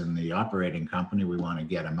assets in the operating company, we want to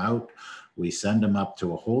get them out. We send them up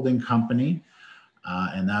to a holding company.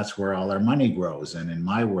 And that's where all our money grows. And in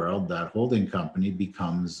my world, that holding company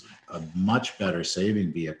becomes a much better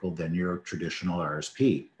saving vehicle than your traditional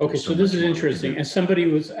RSP. Okay, so this is interesting. And somebody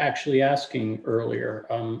was actually asking earlier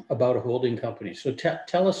about a holding company. So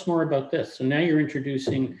tell us more about this. So now you're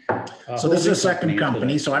introducing. So this is a second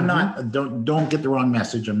company. So I'm not, don't get the wrong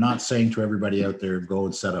message. I'm not saying to everybody out there, go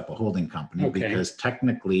and set up a holding company, because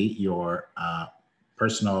technically your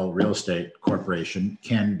personal real estate corporation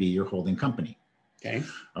can be your holding company. Okay.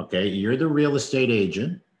 Okay. You're the real estate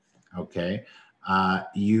agent. Okay.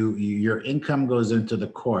 Your income goes into the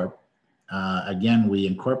corp. Again, we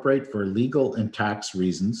incorporate for legal and tax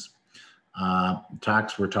reasons.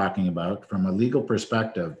 Tax we're talking about from a legal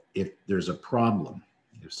perspective. If there's a problem,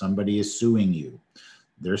 if somebody is suing you,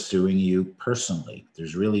 they're suing you personally.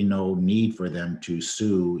 There's really no need for them to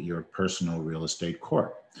sue your personal real estate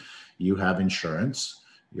corp. You have insurance.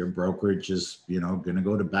 Your brokerage is, going to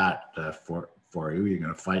go to bat for you. You're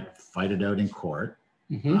going to fight it out in court.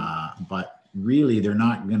 But really, they're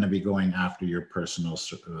not going to be going after your personal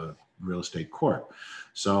real estate corp.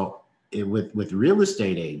 So with real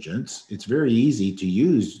estate agents, it's very easy to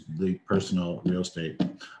use the personal real estate.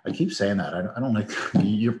 I keep saying that. I don't like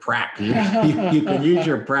your prac. You can use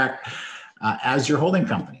your prac as your holding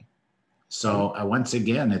company. So once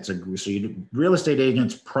again, real estate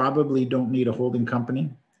agents probably don't need a holding company.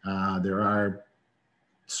 There are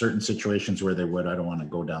certain situations where they would. I don't want to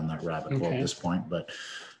go down that rabbit hole at this point, but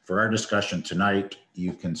for our discussion tonight,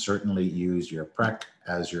 you can certainly use your PREC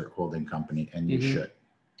as your holding company, and you should.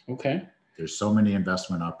 Okay. There's so many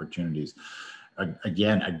investment opportunities.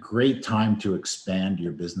 Again, a great time to expand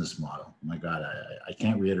your business model. My God, I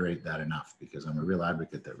can't reiterate that enough, because I'm a real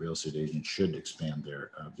advocate that real estate agents should expand their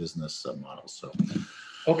business models. So,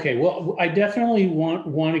 okay, well, I definitely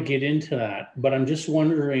want to get into that, but I'm just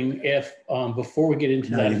wondering if before we get into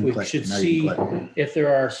that, if we should see if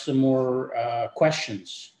there are some more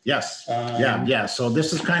questions. Yes. Yeah. So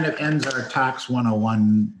this is kind of ends our Tax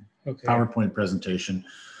 101 PowerPoint presentation.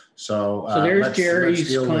 So there's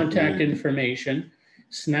Gerry's contact information.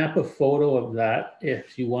 Snap a photo of that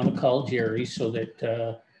if you want to call Gerry, so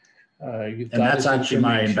that you've got. And that's actually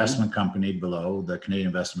my investment company below, the Canadian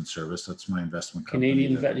Investment Service. That's my investment company.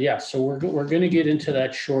 Yeah. So we're going to get into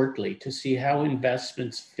that shortly to see how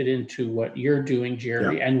investments fit into what you're doing,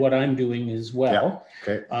 Gerry, and what I'm doing as well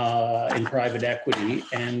in private equity.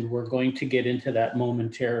 And we're going to get into that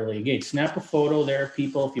momentarily. Again, snap a photo there,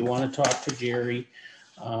 people, if you want to talk to Gerry.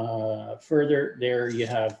 Further, there you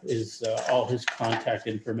have is all his contact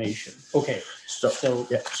information. Okay. So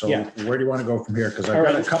where do you want to go from here? Because I've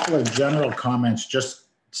got a couple of general comments, just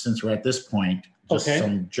since we're at this point, just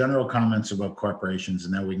some general comments about corporations,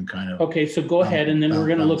 and then we can kind of. Okay, so go ahead, and then we're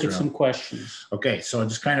going to look at some questions. Okay, so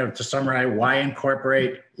just kind of to summarize, why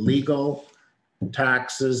incorporate? Legal,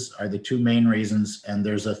 taxes are the two main reasons, and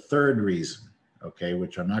there's a third reason, okay,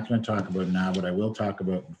 which I'm not going to talk about now, but I will talk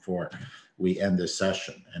about before we end this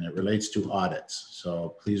session, and it relates to audits.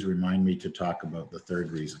 So please remind me to talk about the third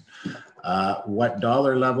reason. What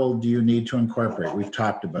dollar level do you need to incorporate? We've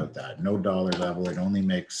talked about that. No dollar level. It only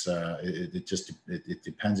makes, it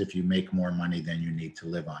depends if you make more money than you need to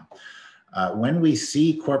live on. When we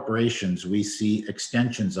see corporations, we see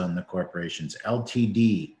extensions on the corporations,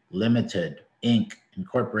 LTD, Limited, Inc.,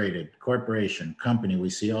 Incorporated, Corporation, Company. We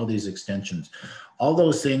see all these extensions. All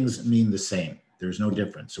those things mean the same. There's no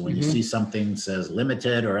difference. So when you see something says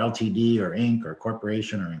limited or LTD or Inc. or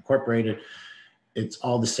corporation or incorporated, it's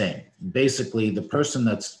all the same. Basically, the person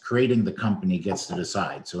that's creating the company gets to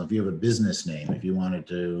decide. So if you have a business name, if you wanted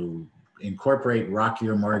to incorporate Rock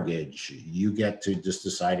Your Mortgage, you get to just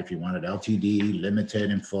decide if you wanted LTD, limited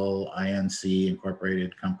in full, INC,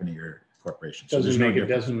 incorporated, company, or corporation. So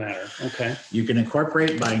doesn't matter. Okay. You can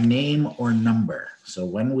incorporate by name or number. So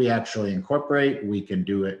when we actually incorporate, we can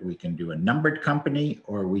do it. We can do a numbered company,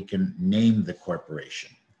 or we can name the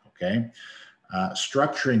corporation. Okay.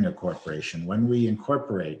 Structuring a corporation. When we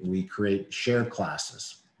incorporate, we create share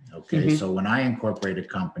classes. Okay. So when I incorporate a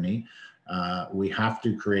company, we have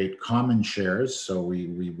to create common shares. So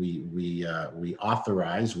we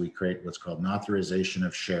authorize, we create what's called an authorization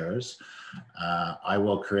of shares. I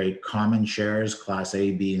will create common shares, class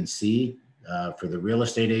A, B, and C. For the real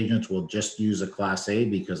estate agents, we'll just use a class A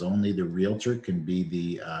because only the realtor can be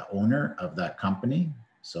the owner of that company.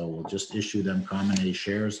 So we'll just issue them common A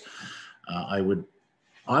shares. I would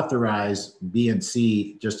authorize B and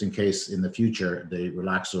C just in case in the future they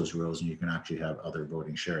relax those rules and you can actually have other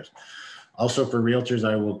voting shares. Also for realtors,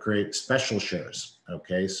 I will create special shares.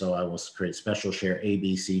 Okay, so I will create special share A,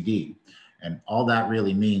 B, C, D. And all that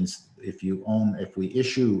really means if we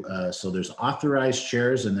issue, so there's authorized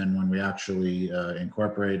shares, and then when we actually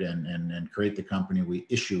incorporate and create the company, we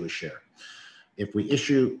issue a share. If we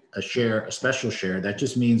issue a share, a special share, that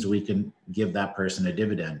just means we can give that person a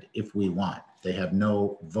dividend if we want. They have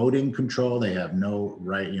no voting control. They have no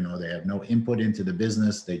right, they have no input into the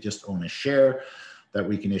business. They just own a share that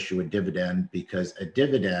we can issue a dividend, because a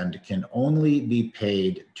dividend can only be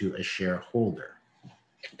paid to a shareholder.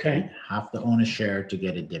 Okay. You have to own a share to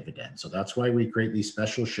get a dividend. So that's why we create these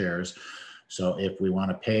special shares. So if we want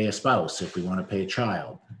to pay a spouse, if we want to pay a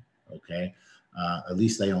child, okay, at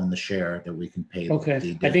least they own the share that we can pay. Okay.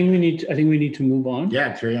 I think we need to move on.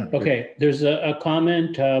 Yeah, carry on. Okay. There's a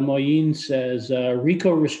comment. Moyin says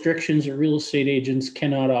RICO restrictions that real estate agents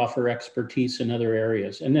cannot offer expertise in other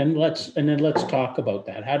areas. And then let's talk about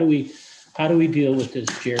that. How do we deal with this,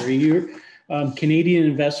 Gerry? Your Canadian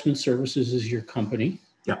Investment Services is your company.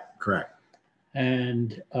 Yeah, correct.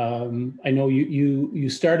 And I know you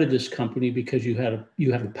started this company because you have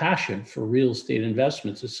a passion for real estate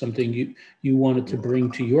investments. It's something you wanted to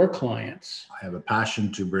bring to your clients. I have a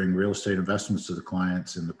passion to bring real estate investments to the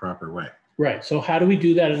clients in the proper way. Right. So how do we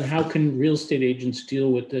do that, and how can real estate agents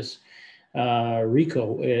deal with this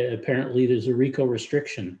RICO? Apparently, there's a RICO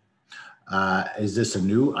restriction. Is this a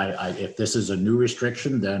new? If this is a new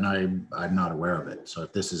restriction, then I'm not aware of it. So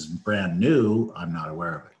if this is brand new, I'm not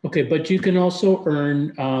aware of it. Okay, but you can also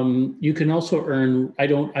earn. I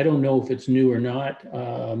don't know if it's new or not,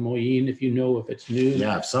 Moyin. If you know if it's new,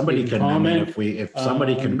 yeah. If somebody can comment. If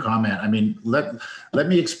somebody can comment, I mean, let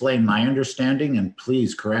me explain my understanding, and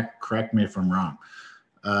please correct me if I'm wrong.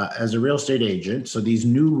 as a real estate agent, so these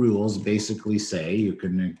new rules basically say you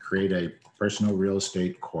can create a personal real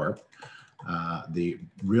estate corp. The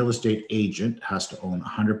real estate agent has to own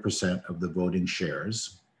 100% of the voting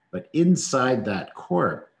shares, but inside that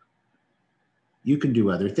corp, you can do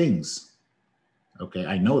other things. Okay,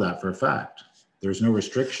 I know that for a fact. There's no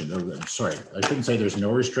restriction. Sorry, I shouldn't say there's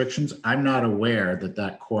no restrictions. I'm not aware that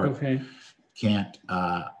that corp can't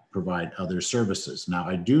provide other services. Now,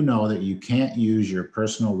 I do know that you can't use your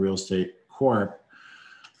personal real estate corp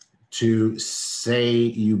to say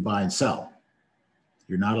you buy and sell.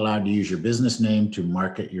 You're not allowed to use your business name to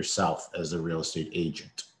market yourself as a real estate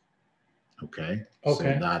agent. Okay.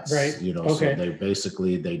 Okay. So that's, right. you know, Okay. so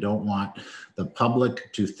they don't want the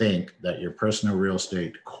public to think that your personal real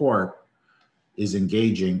estate corp is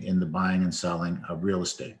engaging in the buying and selling of real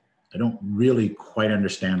estate. I don't really quite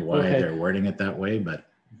understand why they're wording it that way, but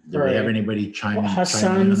do we have anybody chime in?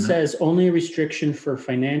 Hassan says only a restriction for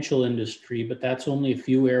financial industry, but that's only a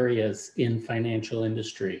few areas in financial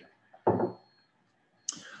industry.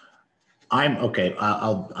 I'm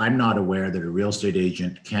not aware that a real estate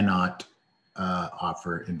agent cannot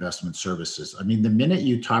offer investment services. I mean, the minute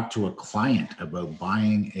you talk to a client about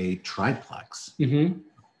buying a triplex,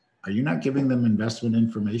 are you not giving them investment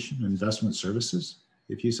information, investment services?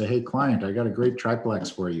 If you say, hey, client, I got a great triplex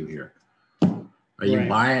for you here. Are you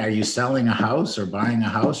are you selling a house or buying a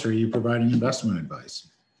house, or are you providing investment advice?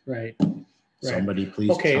 Right. Somebody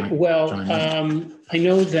please. Okay. I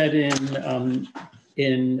know that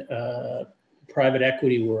in private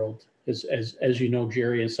equity world, as you know,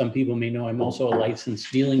 Gerry, and some people may know, I'm also a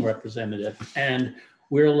licensed dealing representative, and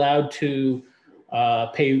we're allowed to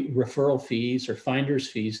pay referral fees or finder's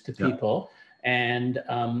fees to people. And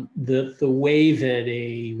the way that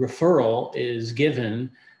a referral is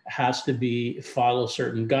given has to follow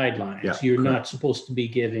certain guidelines. You're not supposed to be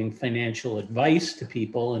giving financial advice to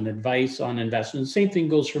people and advice on investments. Same thing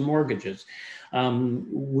goes for mortgages.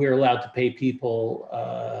 We're allowed to pay people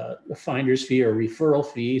a finder's fee or referral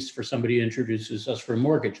fees for somebody who introduces us for a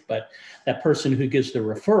mortgage. But that person who gives the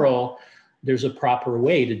referral, there's a proper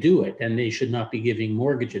way to do it, and they should not be giving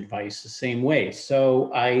mortgage advice the same way.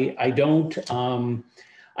 So I don't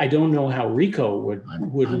know how RICO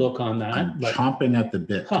would look on that. I'm chomping at the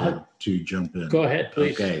bit to jump in. Go ahead,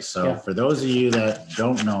 please. Okay, so for those of you that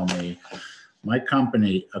don't know me, my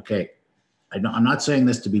company, I'm not saying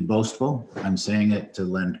this to be boastful. I'm saying it to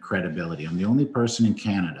lend credibility. I'm the only person in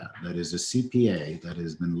Canada that is a CPA that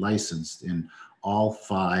has been licensed in all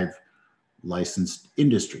 5 licensed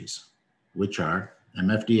industries, which are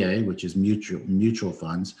MFDA, which is mutual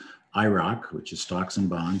funds, IROC, which is stocks and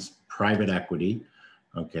bonds, private equity,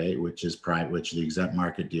 which is the exempt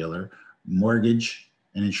market dealer, mortgage,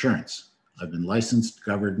 and insurance. I've been licensed,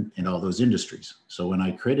 governed in all those industries. So when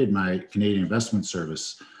I created my Canadian Investment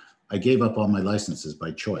Service, I gave up all my licenses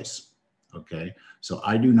by choice. So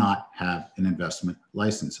I do not have an investment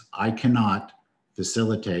license. I cannot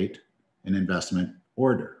facilitate an investment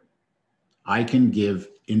order. I can give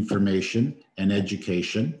information and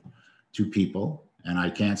education to people, and I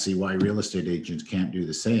can't see why real estate agents can't do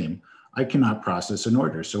the same. I cannot process an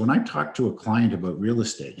order. So when I talk to a client about real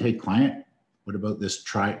estate, hey, client, what about this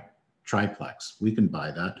triplex? We can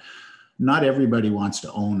buy that. Not everybody wants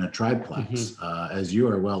to own a triplex. As you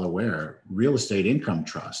are well aware, real estate income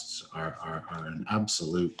trusts are an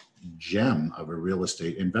absolute gem of a real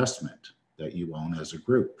estate investment that you own as a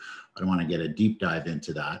group. I don't want to get a deep dive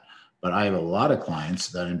into that, but I have a lot of clients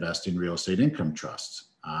that invest in real estate income trusts.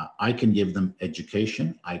 I can give them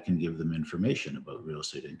education. I can give them information about real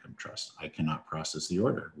estate income trusts. I cannot process the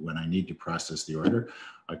order. When I need to process the order,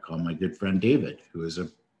 I call my good friend David, who is a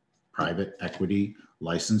private equity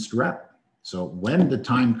licensed rep. So when the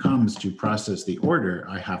time comes to process the order,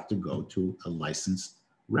 I have to go to a licensed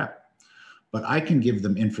rep. But I can give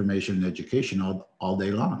them information and education all day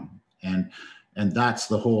long. And that's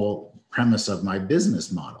the whole premise of my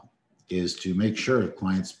business model, is to make sure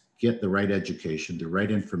clients get the right education, the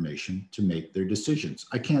right information to make their decisions.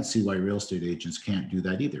 I can't see why real estate agents can't do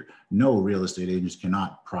that either. No real estate agents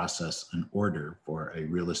cannot process an order for a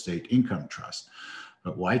real estate income trust.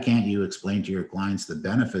 But why can't you explain to your clients the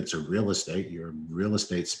benefits of real estate? You're a real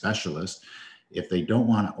estate specialist. If they don't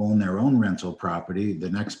want to own their own rental property, the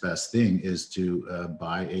next best thing is to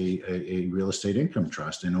buy a real estate income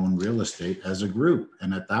trust and own real estate as a group.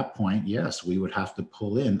 And at that point, yes, we would have to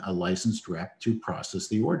pull in a licensed rep to process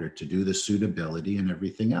the order, to do the suitability and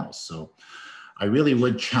everything else. So I really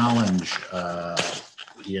would challenge,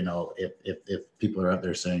 if people are out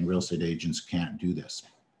there saying real estate agents can't do this.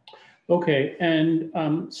 Okay, and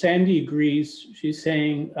Sandy agrees. She's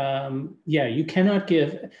saying, yeah, you cannot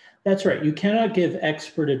give, that's right, you cannot give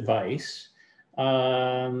expert advice,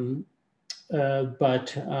 um,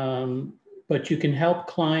 but you can help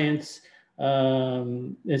clients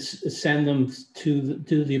send them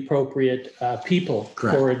to the appropriate people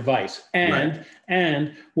Correct. for advice. Right.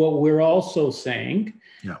 And what we're also saying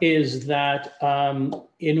Yeah. is that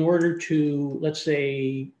in order to, let's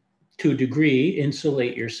say, to a degree,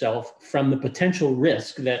 insulate yourself from the potential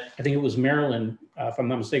risk that I think it was Marilyn, if I'm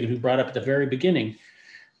not mistaken, who brought up at the very beginning,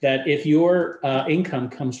 that if your income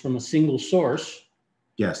comes from a single source,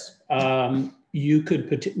 yes, you could,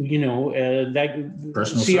 that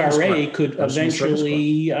personal CRA could personal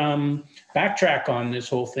eventually backtrack on this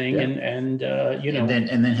whole thing, yeah. and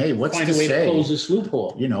and then hey, what's find to a way say, to close this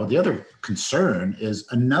loophole. The other concern is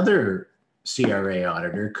another CRA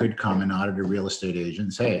auditor could come and audit a real estate agent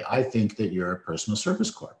and say, I think that you're a personal service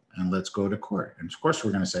corp and let's go to court. And of course, we're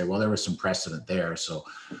going to say, well, there was some precedent there. So,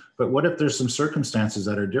 but what if there's some circumstances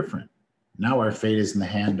that are different? Now our fate is in the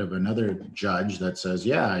hand of another judge that says,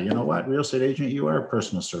 yeah, you know what, real estate agent, you are a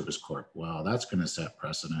personal service corp. Well, that's going to set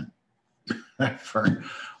precedent for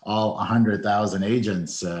all 100,000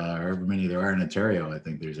 agents, or however many there are in Ontario. I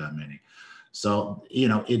think there's that many. So,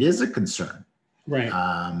 it is a concern. Right.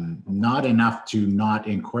 Not enough to not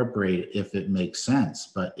incorporate if it makes sense,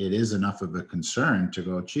 but it is enough of a concern to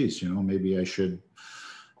go, geez, maybe I should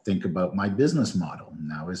think about my business model.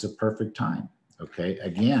 Now is a perfect time. Okay.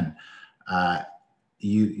 Again, I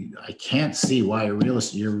can't see why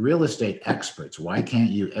you're real estate experts. Why can't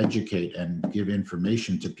you educate and give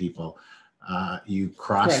information to people? You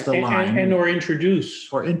cross the line and or introduce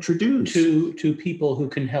to people who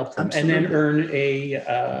can help them. Absolutely. And then earn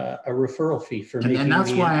a referral fee for making and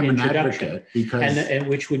that's why I'm an advocate, because and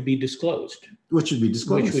which would be disclosed.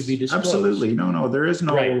 Absolutely. No, there is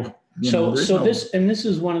no. Right. This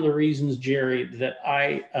is one of the reasons, Gerry, that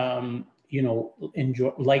I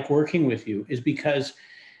like working with you, is because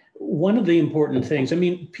one of the important things, I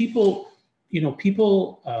mean, people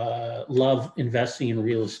love investing in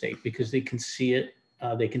real estate because they can see it,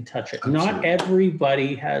 they can touch it. Absolutely. Not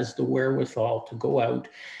everybody has the wherewithal to go out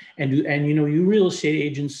and you real estate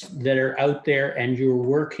agents that are out there and you're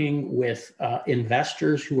working with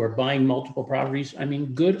investors who are buying multiple properties. I mean,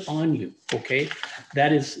 good on you. Okay.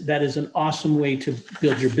 That is an awesome way to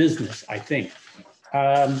build your business, I think.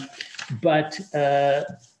 But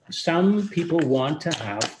some people want to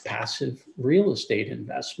have passive real estate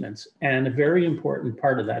investments. And a very important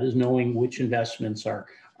part of that is knowing which investments are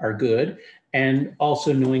good, and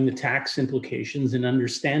also knowing the tax implications and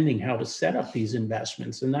understanding how to set up these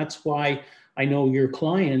investments. And that's why I know your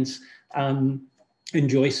clients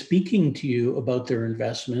enjoy speaking to you about their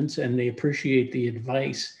investments, and they appreciate the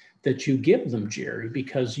advice that you give them, Gerry,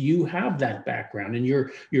 because you have that background and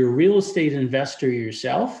you're a real estate investor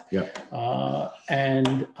yourself. Yep.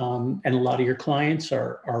 And a lot of your clients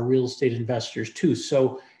are real estate investors too.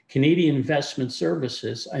 So Canadian Investment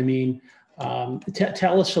Services, I mean,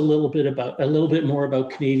 tell us a little bit more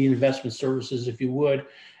about Canadian Investment Services, if you would,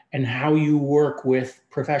 and how you work with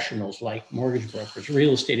professionals like mortgage brokers,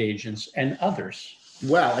 real estate agents, and others.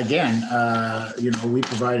 Well, again, we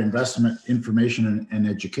provide investment information and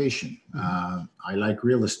education. I like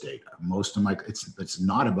real estate. Most of it's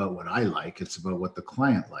not about what I like, it's about what the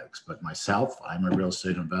client likes. But myself, I'm a real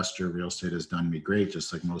estate investor. Real estate has done me great,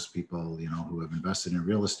 just like most people, who have invested in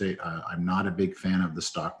real estate. I'm not a big fan of the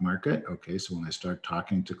stock market. Okay, so when I start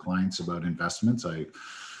talking to clients about investments, I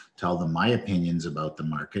tell them my opinions about the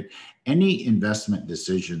market. Any investment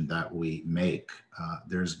decision that we make,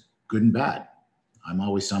 there's good and bad. I'm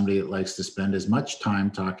always somebody that likes to spend as much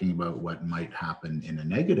time talking about what might happen in a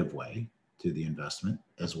negative way to the investment,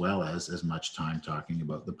 as well as much time talking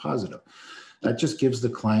about the positive. That just gives the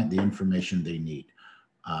client the information they need.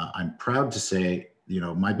 I'm proud to say,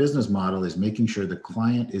 my business model is making sure the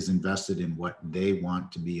client is invested in what they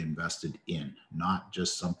want to be invested in, not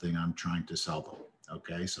just something I'm trying to sell them.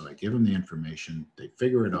 Okay, so I give them the information, they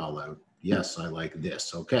figure it all out. Yes, I like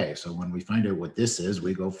this. Okay, so when we find out what this is,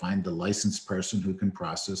 we go find the licensed person who can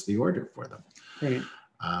process the order for them. Right.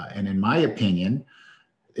 And in my opinion,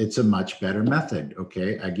 it's a much better method.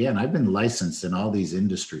 Okay, again, I've been licensed in all these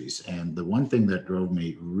industries, and the one thing that drove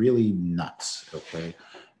me really nuts, okay,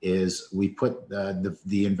 is we put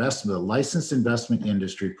the licensed investment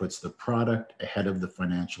industry puts the product ahead of the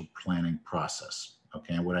financial planning process.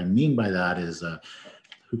 Okay, and what I mean by that is,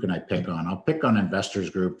 who can I pick on? I'll pick on Investors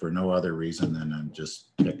Group for no other reason than I'm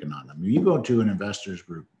just picking on them. You go to an Investors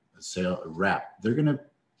Group, say a rep, they're going to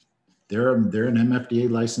they're an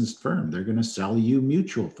MFDA licensed firm. They're going to sell you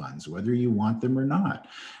mutual funds, whether you want them or not.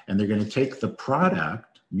 And they're going to take the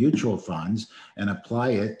product, mutual funds, and apply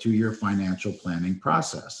it to your financial planning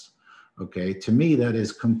process. Okay, to me, that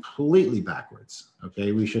is completely backwards.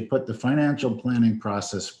 Okay, we should put the financial planning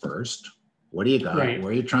process first. What do you got? Right.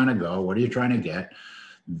 Where are you trying to go? What are you trying to get?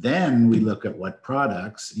 Then we look at what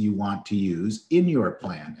products you want to use in your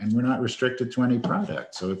plan. And we're not restricted to any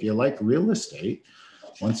product. So if you like real estate,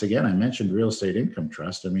 once again, I mentioned real estate income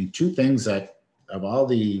trust. I mean, two things that, of all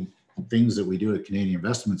the things that we do at Canadian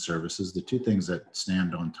Investment Services, the two things that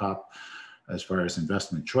stand on top as far as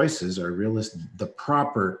investment choices are the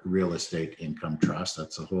proper real estate income trust.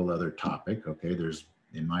 That's a whole other topic. Okay, there's,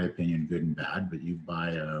 in my opinion, good and bad, but you buy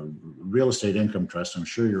a real estate income trust, I'm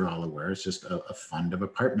sure you're all aware, it's just a fund of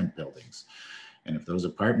apartment buildings. And if those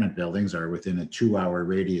apartment buildings are within a 2-hour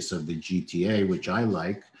radius of the GTA, which I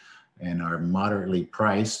like, and are moderately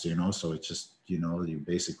priced, so it's just, you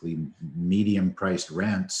basically medium priced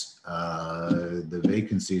rents, the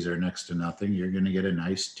vacancies are next to nothing. You're going to get a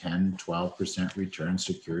nice 10, 12% return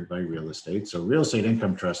secured by real estate. So real estate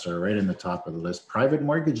income trusts are right in the top of the list. Private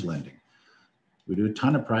mortgage lending. We do a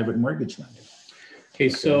ton of private mortgage lending. Okay,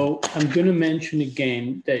 so I'm going to mention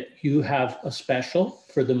again that you have a special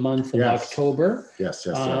for the month of October. Yes.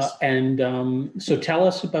 And so tell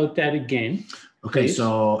us about that again. Okay, please.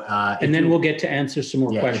 So and then we'll get to answer some more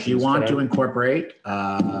questions. If you want to incorporate,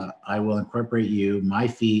 I will incorporate you. My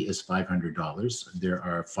fee is $500. There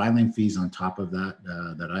are filing fees on top of that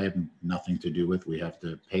that I have nothing to do with. We have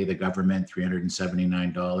to pay the government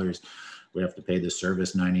 $379. We have to pay the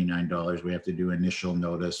service $99. We have to do initial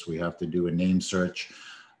notice. We have to do a name search,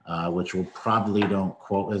 which will probably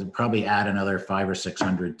probably add another $500 or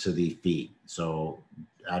 $600 to the fee. So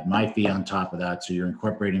add my fee on top of that. So you're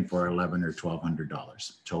incorporating for $1,100 or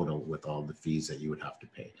 $1,200 total with all the fees that you would have to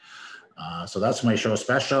pay. So that's my show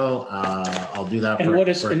special. I'll do that.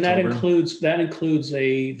 And that includes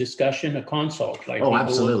a discussion, a consult. Like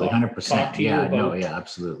absolutely, 100%.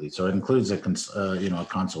 Absolutely. So it includes a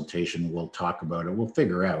consultation. We'll talk about it. We'll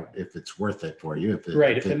figure out if it's worth it for you. If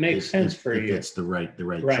it makes sense for you. If it's the right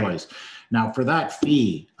choice. Now, for that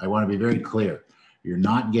fee, I want to be very clear. You're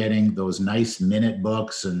not getting those nice minute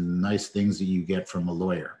books and nice things that you get from a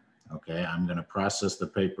lawyer. Okay, I'm going to process the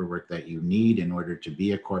paperwork that you need in order to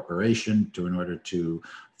be a corporation, in order to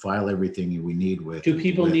file everything we need with. Do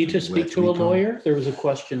people need to speak to a lawyer? There was a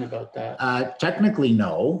question about that. Technically,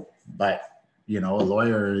 no, but a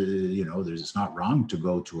lawyer, it's not wrong to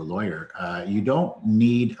go to a lawyer. You don't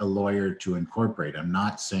need a lawyer to incorporate. I'm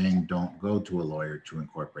not saying don't go to a lawyer to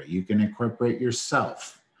incorporate. You can incorporate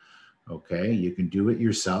yourself. Okay, you can do it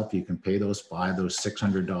yourself. You can pay those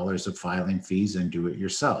 $600 of filing fees and do it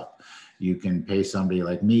yourself. You can pay somebody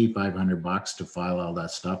like me $500 to file all that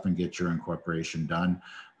stuff and get your incorporation done.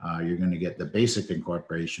 You're going to get the basic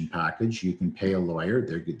incorporation package. You can pay a lawyer.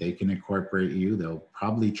 They can incorporate you. They'll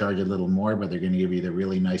probably charge a little more, but they're going to give you the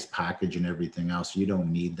really nice package and everything else. You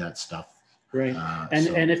don't need that stuff. Right.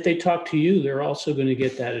 And if they talk to you, they're also going to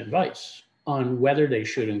get that advice on whether they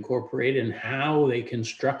should incorporate and how they can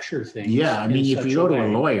structure things. Yeah, I mean, if you go to a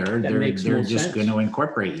lawyer, they're just going to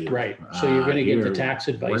incorporate you. Right. So you're going to get the tax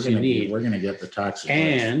advice you need. We're going to get the tax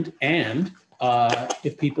advice. And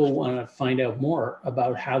if people want to find out more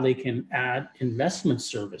about how they can add investment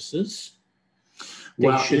services,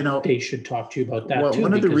 they should talk to you about that too.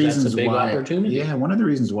 One of the reasons that's a big opportunity. Yeah, one of the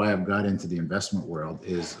reasons why I've got into the investment world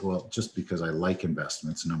is, just because I like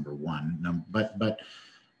investments, number one. But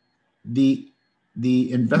the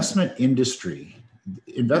investment industry,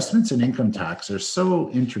 investments and income tax are so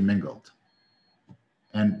intermingled.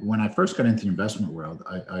 And when I first got into the investment world,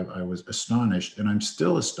 I was astonished, and I'm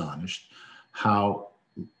still astonished, how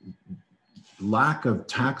lack of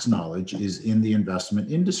tax knowledge is in the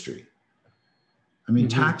investment industry. I mean,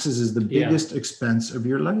 taxes is the biggest expense of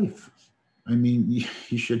your life. I mean,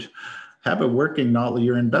 you should have a working knowledge.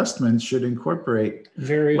 Your investments should incorporate,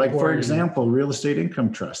 for example, real estate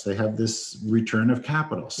income trust. They have this return of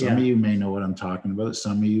capital. Some of you may know what I'm talking about.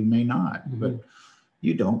 Some of you may not, but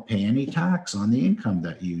you don't pay any tax on the income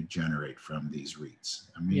that you generate from these REITs.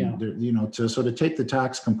 I mean, to take the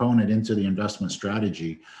tax component into the investment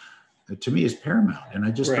strategy, to me, is paramount, and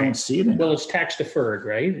I just don't see it enough. Well, it's tax deferred,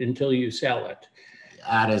 right? Until you sell it.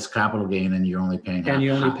 Add as capital gain, and you're only paying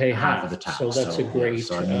half of the tax. So that's a great.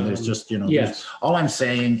 So I mean, there's just all I'm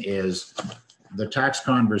saying is the tax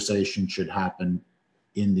conversation should happen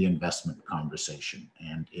in the investment conversation,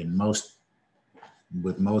 and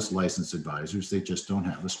with most licensed advisors, they just don't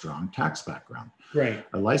have a strong tax background. Right.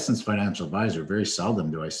 A licensed financial advisor, very seldom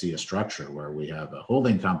do I see a structure where we have a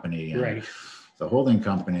holding company and the holding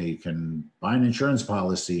company can buy an insurance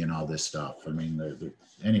policy and all this stuff. I mean,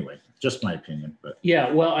 anyway, just my opinion, but.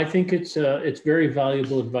 Yeah, well, I think it's very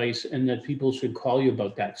valuable advice, and that people should call you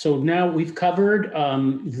about that. So now we've covered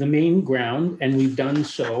the main ground, and we've done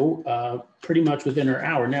so pretty much within our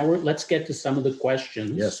hour. Now let's get to some of the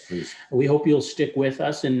questions. Yes, please. We hope you'll stick with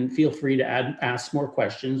us, and feel free to ask more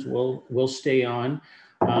questions. We'll stay on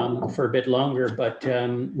for a bit longer, but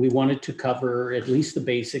we wanted to cover at least the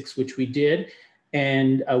basics, which we did,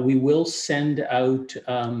 and we will send out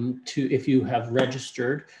to, if you have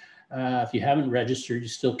registered. If you haven't registered, you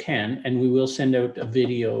still can, and we will send out a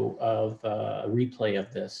video of a replay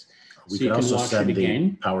of this. We so you can can also watch send it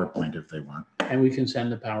again. the PowerPoint if they want. And we can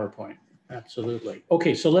send the PowerPoint. Absolutely.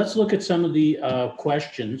 Okay, so let's look at some of the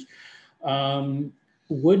questions.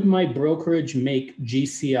 Would my brokerage make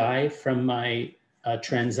GCI from my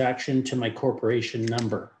transaction to my corporation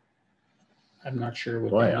number? I'm not sure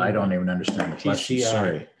what. Boy, I don't even understand the question. GCI.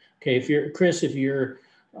 Sorry. Okay, if you're Chris, if you're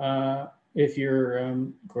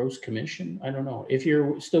gross commission, I don't know. If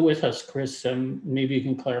you're still with us, Chris, maybe you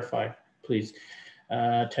can clarify, please.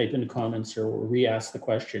 Type in the comments or re-ask the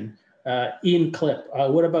question. Ian Clip,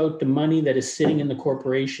 what about the money that is sitting in the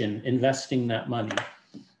corporation, investing that money?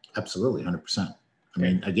 Absolutely, 100%. I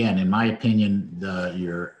mean, again, in my opinion,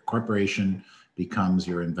 your corporation becomes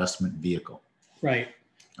your investment vehicle. Right.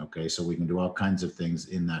 Okay, so we can do all kinds of things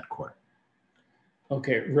in that corp.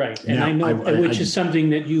 Okay, right. And now, I know, which is something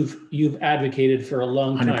that you've advocated for a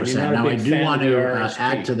long time. 100%. You're not now, a I big do fan want of the to RSP.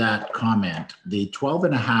 add to that comment. The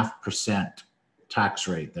 12.5% tax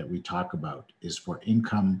rate that we talk about is for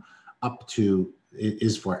income up to,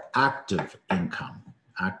 is for active income.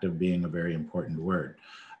 Active being a very important word.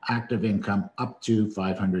 Active income up to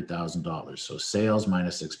 $500,000. So sales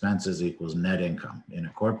minus expenses equals net income. In a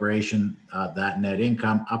corporation, that net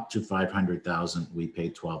income up to $500,000, we pay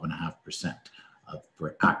 12.5%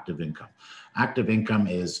 for active income. Active income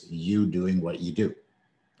is you doing what you do.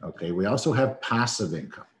 Okay. We also have passive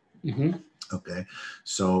income. Mm-hmm. Okay.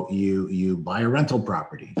 So you buy a rental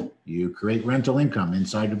property, you create rental income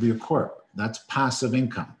inside of your corp. That's passive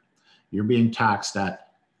income. You're being taxed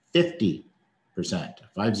at 50%,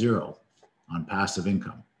 50 on passive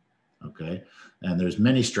income. Okay. And there's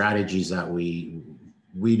many strategies that we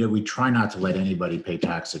try not to let anybody pay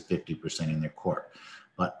tax at 50% in their corp.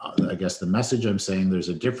 But I guess the message I'm saying, there's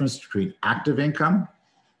a difference between active income,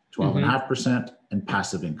 12.5%, and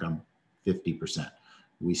passive income, 50%.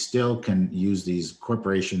 We still can use these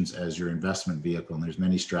corporations as your investment vehicle, and there's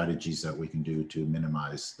many strategies that we can do to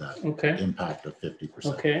minimize that impact of 50%.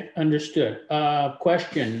 Okay, understood.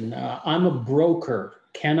 Question, I'm a broker.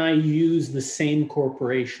 Can I use the same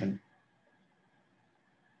corporation?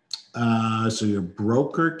 So your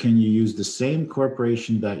broker, can you use the same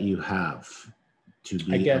corporation that you have to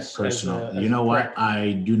be a personal? You know what?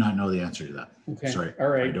 I do not know the answer to that. Okay. Sorry. All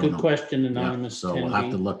right. Good question, anonymous. Yeah, so we'll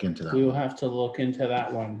have to look into that. We will have to look into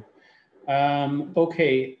that one.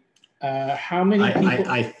 Okay. How many people?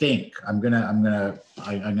 I think I'm gonna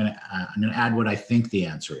add what I think the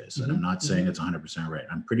answer is, and I'm not saying it's 100% right.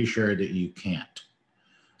 I'm pretty sure that you can't.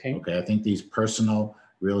 Okay. Okay. I think these personal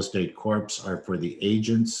real estate corps are for the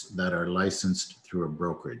agents that are licensed through a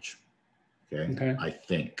brokerage. Okay. I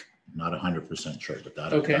think. Not 100% sure, but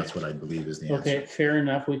that's what I believe is the answer. Okay, fair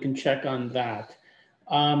enough. We can check on that.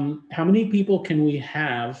 How many people can we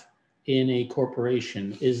have in a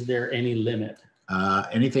corporation? Is there any limit?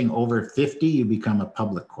 Anything over 50, you become a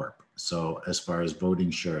public corp. So as far as voting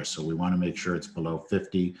shares, so we want to make sure it's below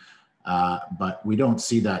 50, but we don't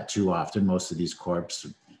see that too often. Most of these corps,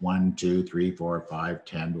 1, 2, 3, 4, 5,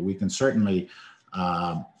 10, but we can certainly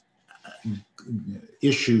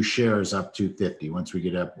issue shares up to 50. Once we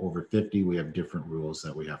get up over 50, we have different rules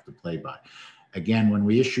that we have to play by. Again, when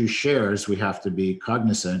we issue shares, we have to be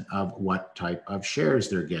cognizant of what type of shares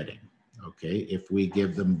they're getting. Okay, if we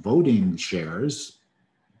give them voting shares,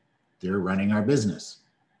 they're running our business.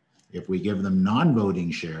 If we give them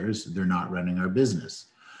non-voting shares, they're not running our business.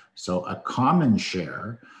 So a common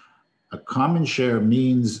share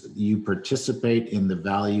means you participate in the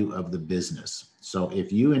value of the business. So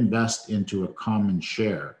if you invest into a common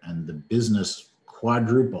share and the business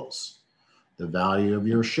quadruples, the value of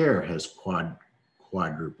your share has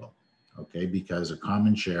quadrupled. Okay, because a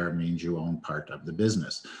common share means you own part of the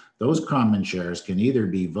business. Those common shares can either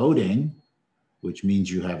be voting, which means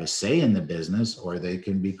you have a say in the business, or they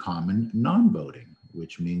can be common non-voting,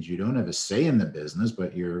 which means you don't have a say in the business,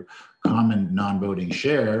 but your common non-voting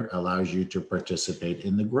share allows you to participate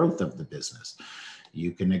in the growth of the business.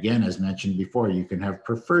 You can, again, as mentioned before, you can have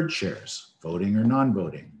preferred shares, voting or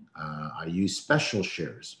non-voting. I use special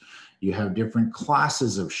shares. You have different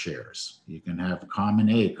classes of shares. You can have common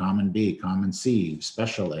A, common B, common C,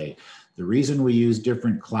 special A. The reason we use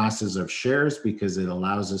different classes of shares because it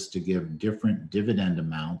allows us to give different dividend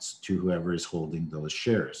amounts to whoever is holding those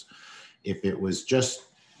shares. If it was just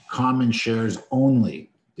common shares only,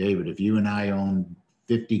 David, if you and I own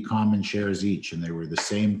 50 common shares each and they were the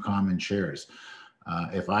same common shares,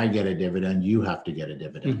 if I get a dividend, you have to get a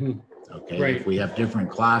dividend. Mm-hmm. Okay. Right. If we have different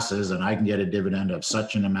classes and I can get a dividend of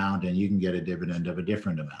such an amount and you can get a dividend of a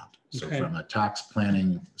different amount. So Okay. from a tax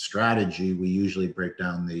planning strategy, we usually break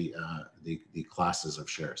down the classes of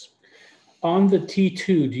shares. On the T2,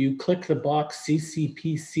 do you click the box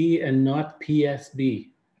CCPC and not PSB?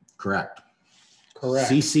 Correct. Correct.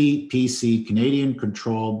 CCPC, Canadian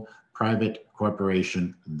Controlled Private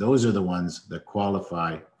Corporation. Those are the ones that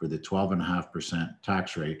qualify for the 12.5%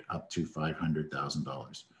 tax rate up to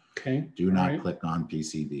 $500,000. Okay. Do not click on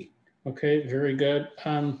PCB. Okay, very good.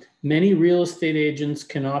 Many real estate agents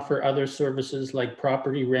can offer other services like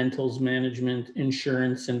property rentals, management,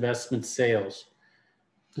 insurance, investment, sales,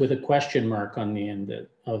 with a question mark on the end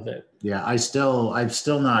of it. Yeah, I'm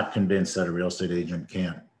still not convinced that a real estate agent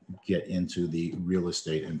can't get into the real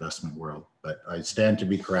estate investment world, but I stand to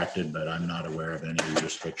be corrected, but I'm not aware of any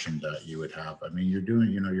restriction that you would have. I mean, you're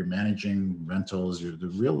doing, you're managing rentals,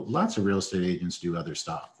 lots of real estate agents do other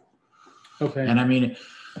stuff. Okay. And I mean,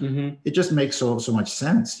 mm-hmm. It just makes so much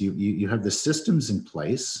sense. You have the systems in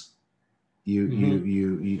place. You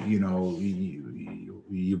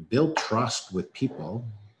build trust with people.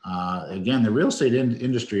 Again, the real estate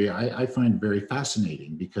industry I find very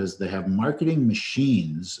fascinating because they have marketing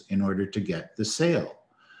machines in order to get the sale.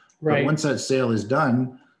 Right. But once that sale is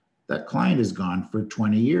done, that client is gone for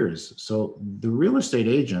 20 years. So the real estate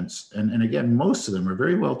agents, and again, most of them are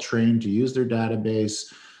very well trained to use their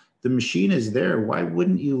database. The machine is there. Why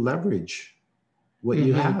wouldn't you leverage what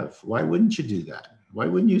you have? Why wouldn't you do that? Why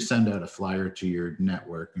wouldn't you send out a flyer to your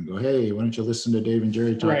network and go, hey, why don't you listen to Dave and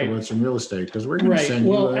Gerry talk about some real estate? Because we're going to send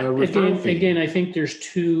you a referral fee. Again, I think there's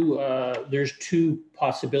two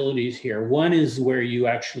possibilities here. One is where you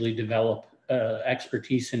actually develop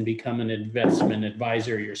expertise and become an investment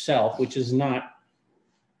advisor yourself, which is not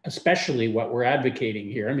especially what we're advocating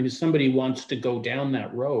here. I mean, if somebody wants to go down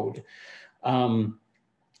that road,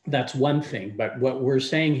 that's one thing. But what we're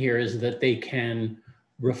saying here is that they can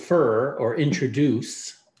refer or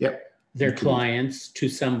introduce their clients to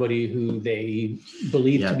somebody who they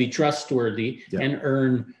believe to be trustworthy and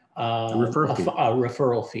earn a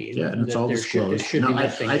referral fee. Yeah, and it's all disclosed. There should be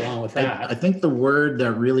nothing wrong with that. I think the word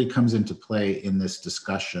that really comes into play in this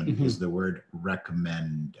discussion is the word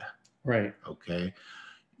recommend. Right. Okay.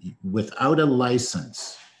 Without a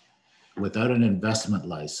license, without an investment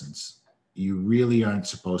license, you really aren't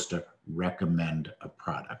supposed to recommend a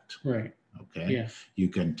product. Right. Okay. Yeah. You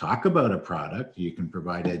can talk about a product, you can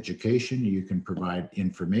provide education, you can provide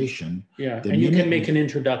information. Yeah. And you can make an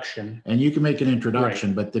introduction.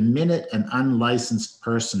 But the minute an unlicensed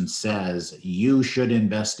person says you should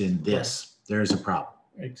invest in this, there's a problem.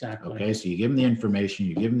 Exactly. Okay. So you give them the information,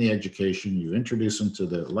 you give them the education, you introduce them to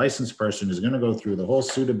the licensed person who's going to go through the whole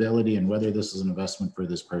suitability and whether this is an investment for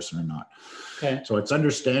this person or not. Okay. So it's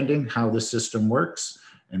understanding how the system works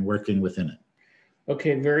and working within it.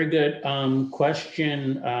 Okay, very good.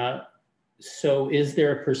 Question. So is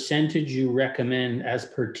there a percentage you recommend as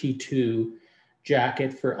per T2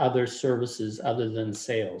 jacket for other services other than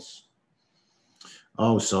sales?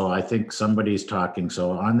 Oh, so I think somebody's talking.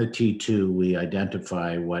 So on the T2, we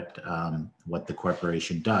identify what the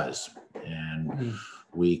corporation does, and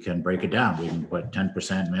we can break it down. We can put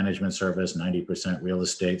 10% management service, 90% real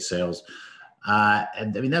estate sales.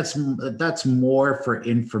 And I mean, that's more for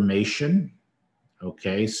information.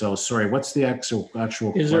 Okay, so sorry, what's the actual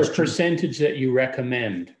question? Is there a percentage that you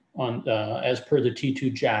recommend on as per the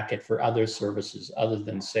T2 jacket for other services other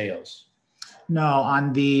than sales? No,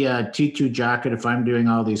 on the T2 jacket, if I'm doing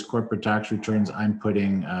all these corporate tax returns, I'm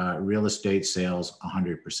putting real estate sales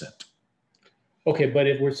 100%. Okay, but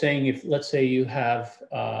if we're saying, if let's say you have,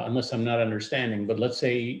 unless I'm not understanding, but let's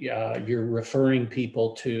say you're referring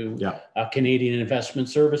people to Canadian Investment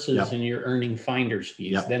Services and you're earning finder's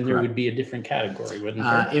fees, then there would be a different category, wouldn't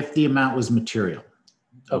there? If the amount was material.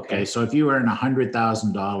 Okay, so if you earn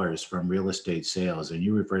 $100,000 from real estate sales and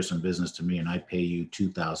you refer some business to me and I pay you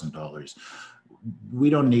 $2,000, we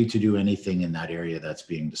don't need to do anything in that area that's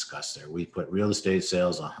being discussed there. We put real estate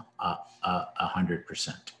sales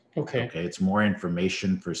 100%. Okay, it's more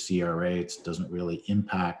information for CRA. It doesn't really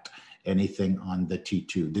impact anything on the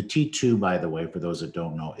T2. The T2, by the way, for those that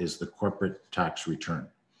don't know, is the corporate tax return.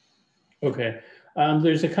 Okay.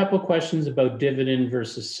 There's a couple questions about dividend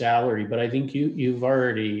versus salary, but I think you've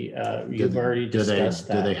already discussed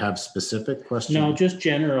that. Do they have specific questions? No, just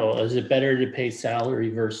general. Is it better to pay salary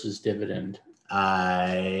versus dividend?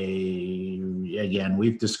 Again,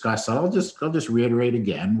 we've discussed. I'll just reiterate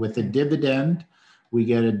again. With a dividend, we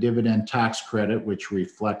get a dividend tax credit, which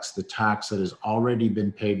reflects the tax that has already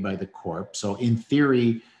been paid by the corp. So in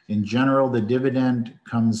theory, in general, the dividend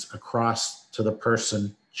comes across to the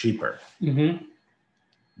person cheaper. Mm-hmm.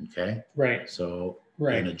 Okay. Right. So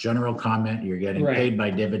right. in a general comment, you're getting paid by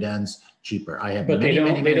dividends cheaper. I have, but they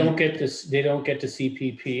don't get this. They don't get the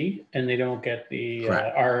CPP and they don't get the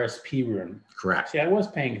RSP room. Correct. See, I was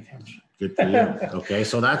paying attention. Good for you. Okay,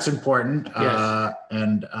 so that's important. Yes.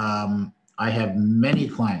 And I have many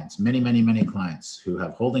clients, many clients who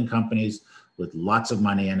have holding companies with lots of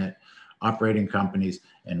money in it, operating companies,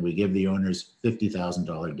 and we give the owners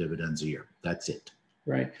 $50,000 dividends a year. That's it.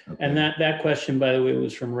 Right. Okay. And that question, by the way,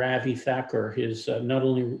 was from Ravi Thakur. He's not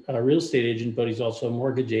only a real estate agent, but he's also a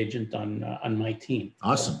mortgage agent on my team.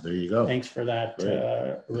 Awesome. So, there you go. Thanks for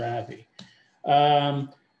that, Ravi.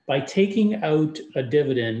 By taking out a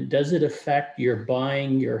dividend, does it affect your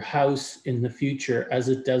buying your house in the future as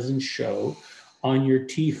it doesn't show on your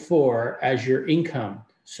T4 as your income?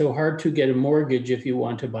 So hard to get a mortgage if you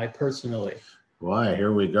want to buy personally. Why?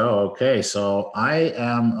 Here we go. Okay, so I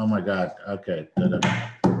am. Oh my God. Okay,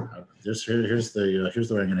 here's the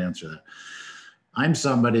way I'm going to answer that. I'm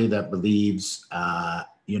somebody that believes,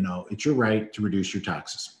 it's your right to reduce your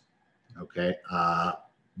taxes. Okay,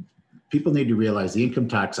 people need to realize the Income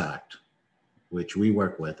Tax Act, which we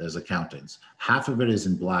work with as accountants. Half of it is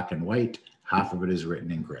in black and white. Half of it is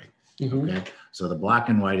written in gray. Mm-hmm. Okay, so the black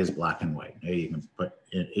and white is black and white. You can put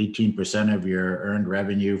 18% of your earned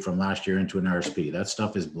revenue from last year into an RSP. That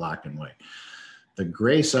stuff is black and white. The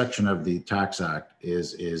gray section of the Tax Act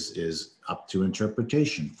is up to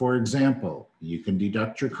interpretation. For example, you can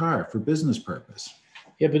deduct your car for business purpose.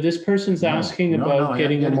 Yeah, but this person's asking about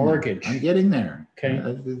getting a mortgage. I'm getting there. Okay.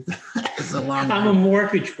 It's a long. I'm a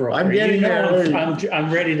mortgage broker. I'm getting there.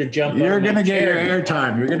 I'm ready to jump. You're going to get your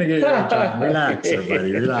airtime. You're going to get your airtime. Relax,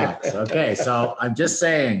 everybody. Relax. Okay. So I'm just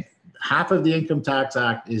saying, half of the Income Tax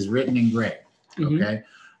Act is written in gray. Okay.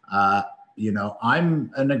 Mm-hmm.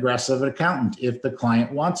 I'm an aggressive accountant if the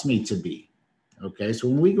client wants me to be. Okay. So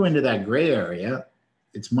when we go into that gray area,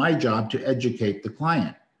 it's my job to educate the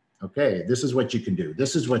client. Okay, this is what you can do.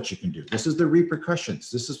 This is what you can do. This is the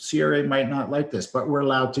repercussions. This is CRA might not like this, but we're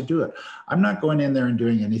allowed to do it. I'm not going in there and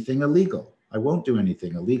doing anything illegal. I won't do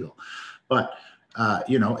anything illegal. But,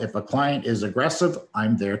 if a client is aggressive,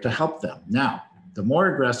 I'm there to help them. Now, the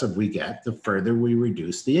more aggressive we get, the further we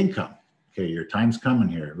reduce the income. Okay, your time's coming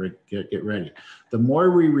here. Get ready. The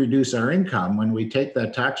more we reduce our income, when we take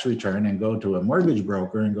that tax return and go to a mortgage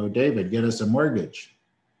broker and go, David, get us a mortgage.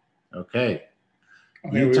 Okay.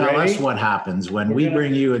 You tell us what happens when we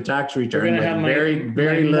bring you a tax return with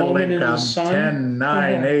very little income, 10,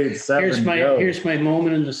 9, 8, 7, Here's my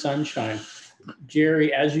moment in the sunshine.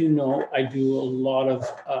 Gerry, as you know, I do a lot of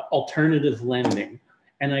alternative lending,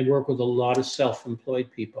 and I work with a lot of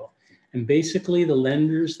self-employed people. And basically, the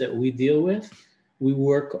lenders that we deal with, we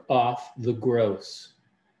work off the gross.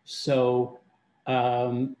 So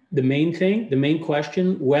the main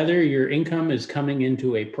question, whether your income is coming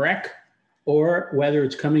into a PREC or whether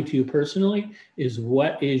it's coming to you personally, is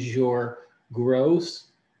what is your gross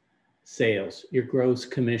sales, your gross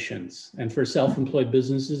commissions. And for self-employed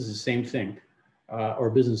businesses, the same thing, or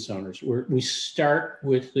business owners. We start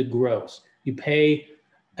with the gross. You pay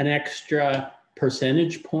an extra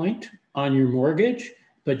percentage point on your mortgage,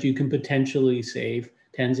 but you can potentially save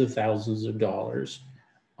tens of thousands of dollars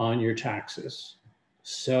on your taxes.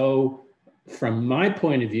 So from my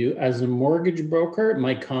point of view, as a mortgage broker,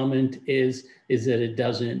 my comment is that it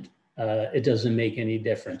doesn't make any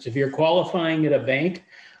difference. If you're qualifying at a bank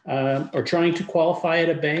or trying to qualify at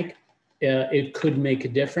a bank, it could make a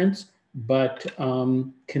difference. But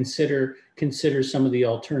consider some of the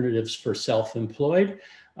alternatives for self-employed,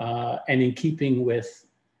 and in keeping with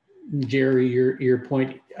Gerry, your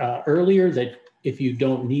point earlier that if you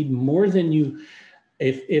don't need more than you,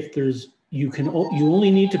 you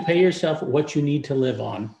only need to pay yourself what you need to live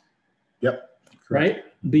on. Yep. Correct. Right?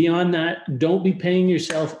 Beyond that, don't be paying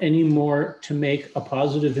yourself any more to make a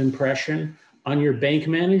positive impression on your bank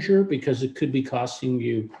manager, because it could be costing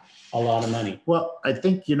you a lot of money. Well, I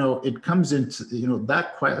think, it comes into,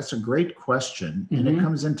 that's a great question. And it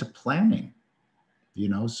comes into planning,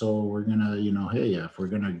 so we're going to, hey, if we're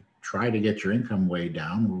going to try to get your income way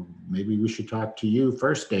down, well, maybe we should talk to you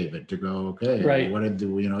first, David, to go, okay, right. What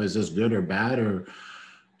is this good or bad? Or,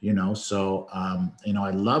 You know, so, you know, I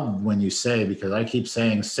love when you say, because I keep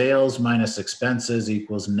saying sales minus expenses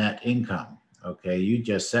equals net income. Okay. You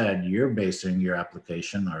just said you're basing your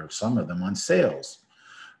application or some of them on sales.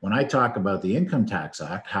 When I talk about the Income Tax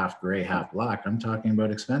Act, half gray, half black, I'm talking about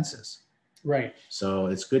expenses. Right. So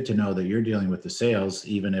it's good to know that you're dealing with the sales,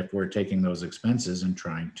 even if we're taking those expenses and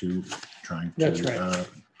trying to That's right.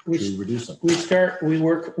 to reduce them. We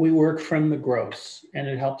work from the gross, and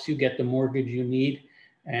it helps you get the mortgage you need.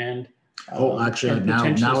 And Actually, and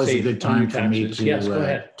now is a save good on your time for me taxes. Yes, go to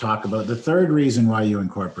ahead. talk about the third reason why you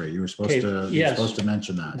incorporate. You were supposed Okay, to yes. you're supposed to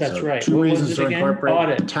mention that. That's so right. Two What was reasons it to again? incorporate: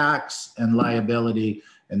 Audit. tax and liability,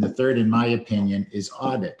 and the third, in my opinion, is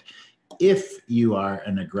audit. If you are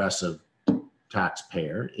an aggressive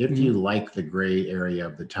taxpayer, if you like the gray area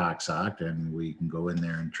of the Tax Act, and we can go in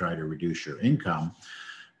there and try to reduce your income,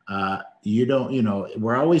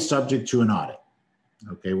 we're always subject to an audit.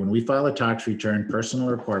 Okay, when we file a tax return, personal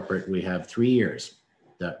or corporate, we have 3 years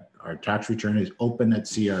that our tax return is open at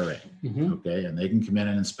CRA. Okay, and they can come in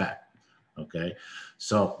and inspect. Okay,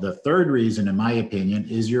 so the third reason, in my opinion,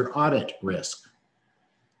 is your audit risk.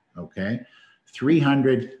 Okay,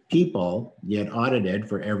 300 people get audited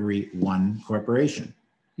for every one corporation.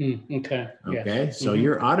 Okay. Okay. Yes. So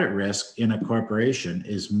your audit risk in a corporation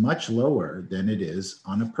is much lower than it is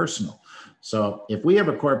on a personal. So if we have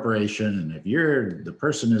a corporation, and if the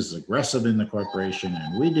person is aggressive in the corporation,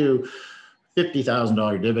 and we do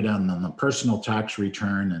 $50,000 dividend on the personal tax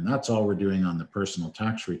return, and that's all we're doing on the personal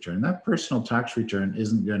tax return, that personal tax return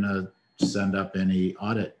isn't going to send up any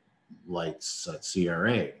audit lights at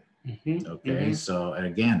CRA. Okay. So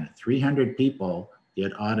again, 300 people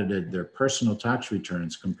get audited their personal tax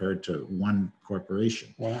returns compared to one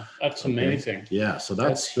corporation. Wow, that's amazing. Yeah, so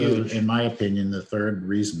that's huge. In my opinion, the third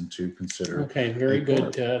reason to consider. Okay, very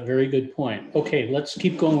good. Very good point. Okay, let's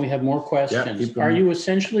keep going. We have more questions. Keep going. Are you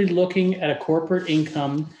essentially looking at a corporate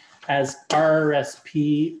income as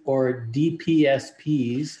RRSP or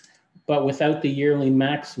DPSPs, but without the yearly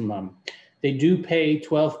maximum? They do pay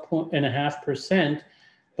 12.5%,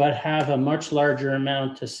 but have a much larger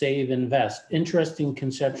amount to save, invest. Interesting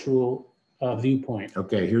conceptual viewpoint.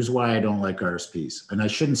 Okay, here's why I don't like RSPs, and I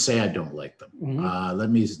shouldn't say I don't like them. Let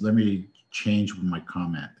me change my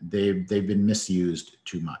comment. They've been misused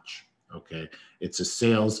too much. Okay, it's a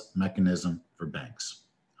sales mechanism for banks.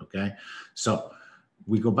 Okay, so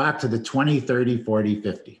we go back to the 20, 30, 40,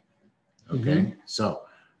 50. Okay, so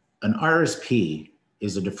an RSP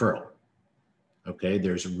is a deferral. Okay,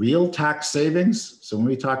 there's real tax savings. So when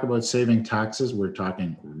we talk about saving taxes, we're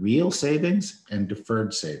talking real savings and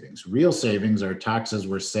deferred savings. Real savings are taxes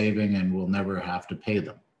we're saving and we'll never have to pay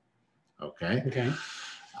them. Okay. Okay.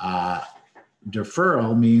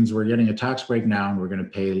 Deferral means we're getting a tax break now and we're going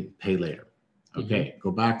to pay later. Okay, go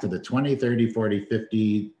back to the 20, 30, 40,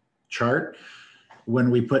 50 chart. When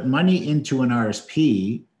we put money into an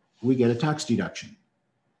RSP, we get a tax deduction.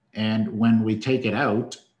 And when we take it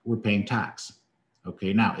out, we're paying tax.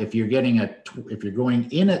 Okay, now if you're going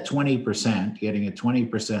in at 20%, getting a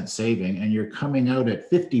 20% saving, and you're coming out at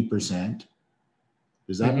 50%,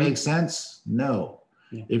 does that make sense? No.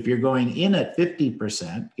 Yeah. If you're going in at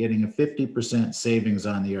 50%, getting a 50% savings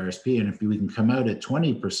on the RSP, and if we can come out at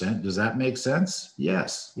 20%, does that make sense?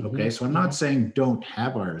 Yes. Okay, so I'm not saying don't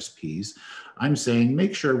have RSPs. I'm saying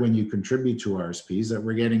make sure when you contribute to RSPs that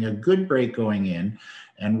we're getting a good break going in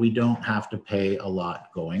and we don't have to pay a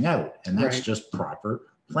lot going out. And that's just proper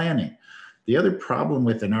planning. The other problem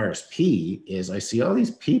with an RSP is I see all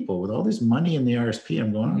these people with all this money in the RSP.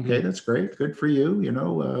 I'm going, okay, that's great. Good for you. You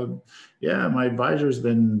know, yeah, my advisor's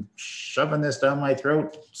been shoving this down my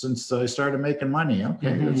throat since I started making money.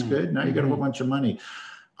 Okay, that's good. Now you got a whole bunch of money.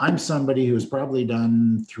 I'm somebody who's probably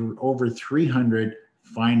done over 300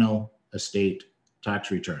 final estate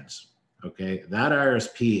tax returns. Okay, that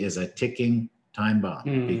RSP is a ticking time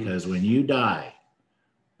bomb because when you die,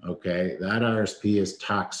 okay, that RSP is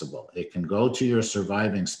taxable. It can go to your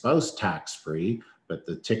surviving spouse tax-free, but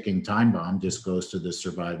the ticking time bomb just goes to the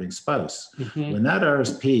surviving spouse. When that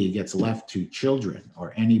RSP gets left to children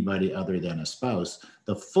or anybody other than a spouse,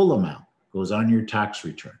 the full amount goes on your tax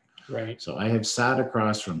return. Right. So I have sat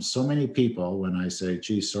across from so many people when I say,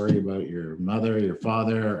 gee, sorry about your mother, your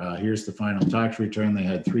father, here's the final tax return. They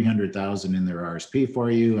had 300,000 in their RSP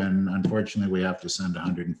for you. And unfortunately, we have to send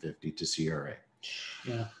 150 to CRA.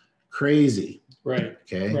 Yeah. Crazy. Right.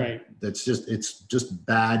 Okay. Right. It's just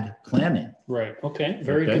bad planning. Right. Okay.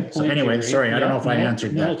 Very good point. So anyway, Gerry. sorry, I don't know if I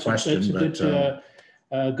answered that question, it's a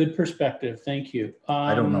good perspective. Thank you.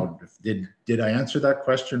 I don't know. Did I answer that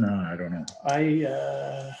question? I don't know.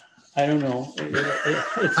 I don't know.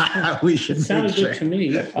 We should it sounded good to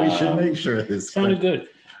me. We should make sure this sounded good.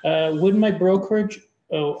 Would my brokerage,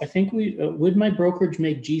 would my brokerage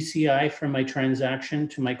make GCI from my transaction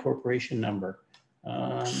to my corporation number?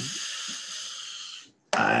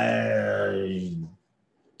 I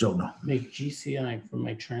don't know. Make GCI from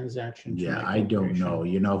my transaction to my Yeah, I don't know.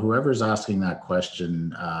 You know, whoever's asking that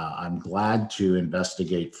question, I'm glad to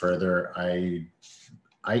investigate further. I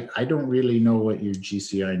don't really know what your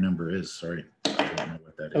GCI number is. Sorry. I don't know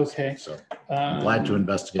what that is. Okay. So I'm glad to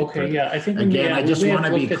investigate Okay, further. yeah, I think Again, I just want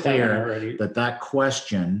to be clear already. that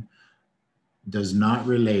question does not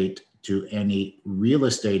relate to any real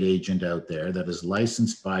estate agent out there that is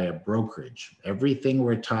licensed by a brokerage. Everything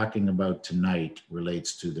we're talking about tonight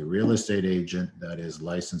relates to the real estate agent that is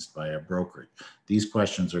licensed by a brokerage. These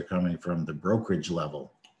questions are coming from the brokerage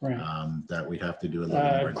level, right. That we have to do a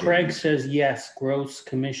little more. Craig says yes, gross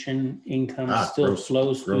commission income still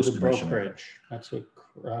flows through the brokerage. That's what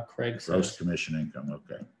Craig says. Gross commission income,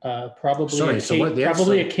 okay. Probably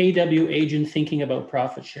a KW agent thinking about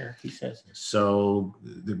profit share, he says. So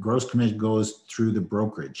the gross commission goes through the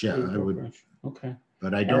brokerage. Yeah, I would. Okay.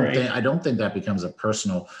 But I don't think that becomes a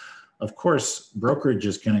personal. Of course,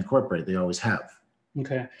 brokerages can incorporate. They always have.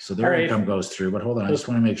 Okay. So their income goes through, but hold on, I just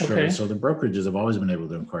want to make sure. Okay. So the brokerages have always been able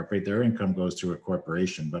to incorporate. Their income goes through a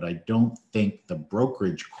corporation, but I don't think the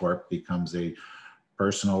brokerage corp becomes a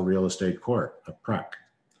personal real estate corp, a PREC.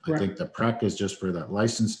 I think the PREC is just for that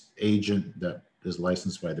licensed agent that is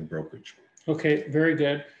licensed by the brokerage. Okay, very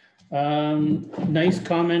good. Nice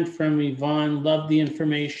comment from Yvonne. Love the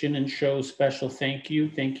information and show special. Thank you.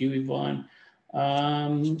 Thank you, Yvonne.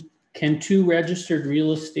 Can two registered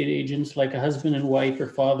real estate agents like a husband and wife or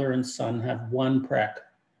father and son have one PREC?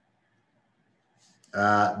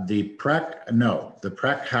 The PREC, no. The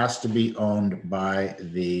PREC has to be owned by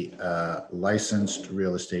the licensed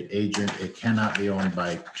real estate agent. It cannot be owned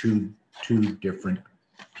by two different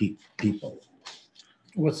people.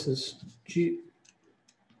 What's this?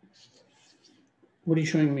 What are you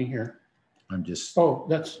showing me here? I'm just. Oh,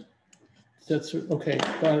 that's okay.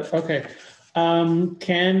 Okay. We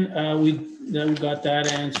got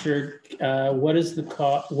that answered. What is the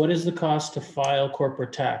cost? What is the cost to file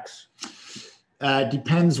corporate tax?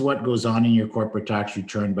 Depends what goes on in your corporate tax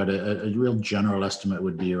return, but a real general estimate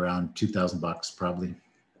would be around $2,000 probably.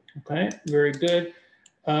 Okay, very good.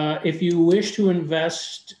 If you wish to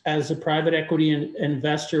invest as a private equity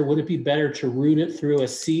investor, would it be better to route it through a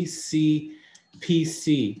CCPC?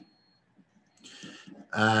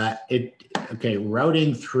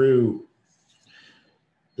 Routing through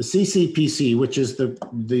the CCPC, which is the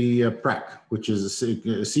PREC, which is a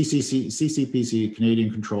CCPC, Canadian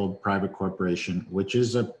Controlled Private Corporation, which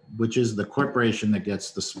is the corporation that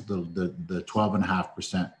gets the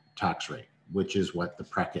 12.5% tax rate, which is what the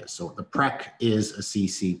PREC is. So the PREC is a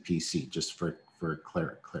CCPC, just for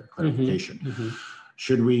clarification. Mm-hmm.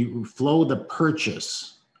 Should we flow the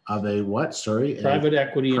purchase of a what? Sorry, private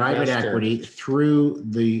equity through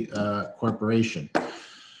the corporation?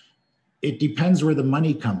 It depends where the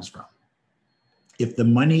money comes from. If the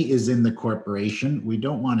money is in the corporation, we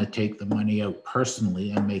don't want to take the money out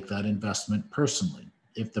personally and make that investment personally.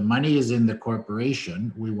 If the money is in the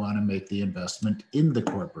corporation, we want to make the investment in the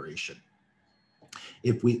corporation.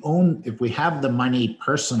 If we have the money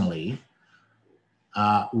personally,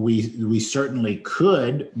 we certainly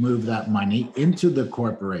could move that money into the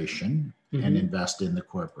corporation and invest in the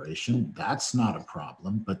corporation. That's not a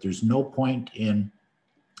problem, but there's no point in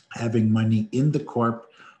having money in the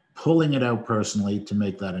corp, pulling it out personally to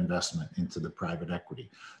make that investment into the private equity.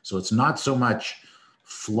 So it's not so much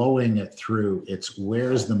flowing it through, it's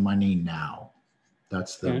where's the money now?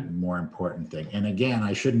 That's the more important thing. And again,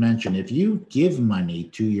 I should mention, if you give money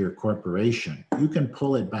to your corporation, you can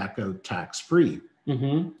pull it back out tax-free.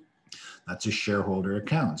 Mm-hmm. That's a shareholder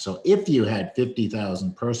account. So if you had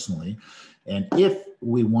 $50,000 personally, and if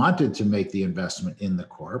we wanted to make the investment in the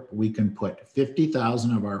corp, we can put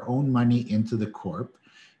 $50,000 of our own money into the corp.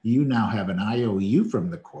 You now have an IOU from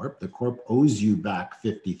the corp. The corp owes you back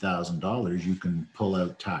 $50,000. You can pull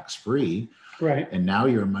out tax-free. Right. And now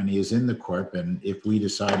your money is in the corp. And if we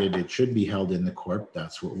decided it should be held in the corp,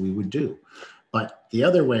 that's what we would do. But the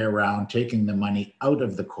other way around, taking the money out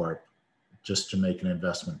of the corp just to make an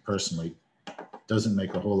investment personally doesn't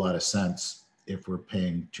make a whole lot of sense if we're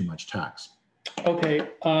paying too much tax. Okay,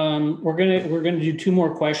 we're gonna do two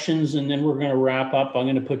more questions and then we're gonna wrap up. I'm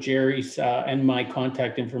gonna put Gerry's and my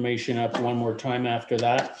contact information up one more time after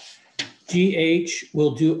that. GH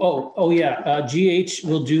will do. GH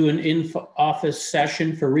will do an in-office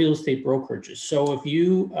session for real estate brokerages. So if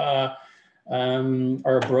you are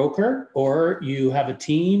a broker or you have a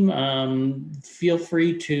team, feel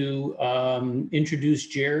free to introduce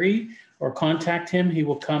Gerry or contact him. He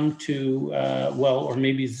will come to, well, or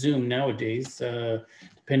maybe Zoom nowadays,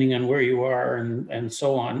 depending on where you are and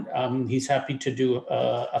so on. He's happy to do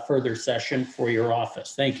a further session for your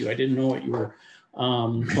office. Thank you. I didn't know what you were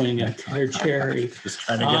pointing at there, Gerry. Just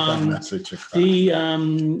trying to get that message across.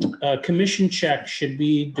 The commission check should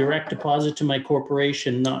be direct deposit to my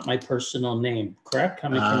corporation, not my personal name, correct?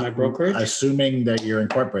 Coming from my brokerage? Assuming that you're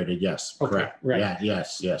incorporated, yes, Okay, correct. right. Yeah,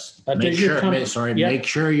 yes. Does your Make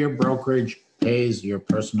sure your brokerage pays your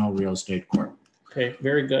personal real estate corp. Okay,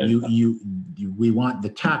 very good. We want the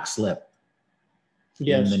tax slip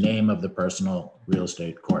in the name of the personal real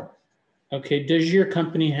estate corp. Okay, does your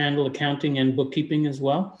company handle accounting and bookkeeping as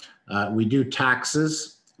well? We do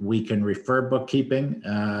taxes. We can refer bookkeeping.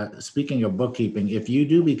 Speaking of bookkeeping, if you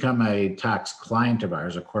do become a tax client of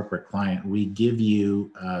ours, a corporate client, we give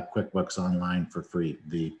you QuickBooks Online for free,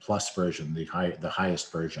 the plus version, the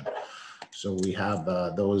highest version. So we have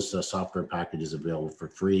those software packages available for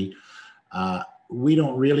free. We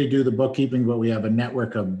don't really do the bookkeeping, but we have a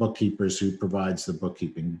network of bookkeepers who provides the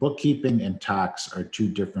bookkeeping. Bookkeeping and tax are two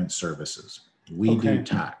different services. We do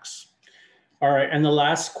tax. All right. And the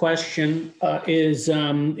last question is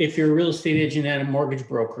if you're a real estate agent and a mortgage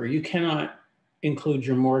broker, you cannot include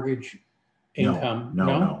your mortgage income.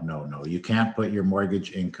 No. You can't put your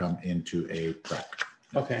mortgage income into a PREC.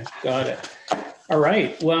 Okay. Got it. All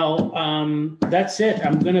right. Well, that's it.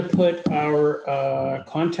 I'm going to put our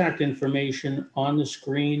contact information on the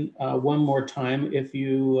screen one more time. If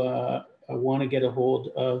you want to get a hold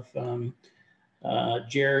of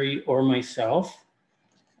Gerry or myself,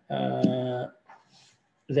 there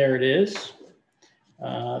it is.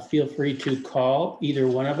 Feel free to call either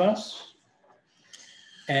one of us.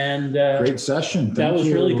 And great session. That was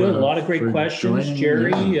really good. A lot of great questions,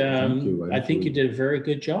 Gerry. I think you did a very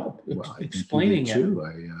good job explaining it. You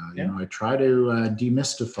know, I try to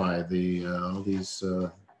demystify all these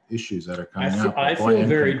issues that are coming up. I feel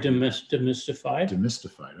very demystified.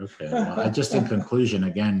 Demystified. Okay. Well, just in conclusion,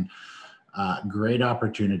 again, great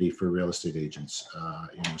opportunity for real estate agents.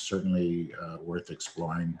 You know, certainly worth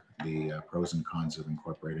exploring the pros and cons of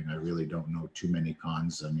incorporating. I really don't know too many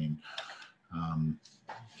cons. I mean,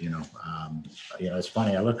 it's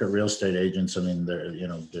funny. I look at real estate agents. I mean,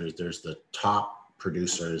 there's the top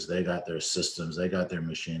producers. They got their systems. They got their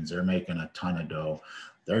machines. They're making a ton of dough.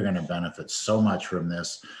 They're going to benefit so much from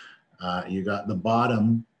this. You got the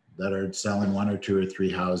bottom that are selling 1 or 2 or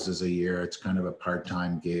 3 houses a year. It's kind of a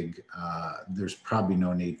part-time gig. There's probably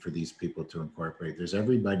no need for these people to incorporate. There's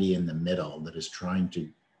everybody in the middle that is trying to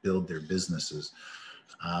build their businesses.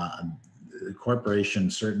 The corporation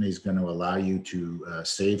certainly is going to allow you to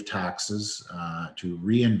save taxes, to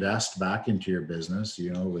reinvest back into your business.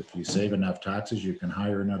 You know, if you save enough taxes, you can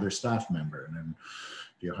hire another staff member. And then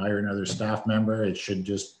if you hire another staff member, it should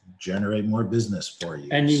just generate more business for you.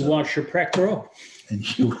 And you watch your PREC grow.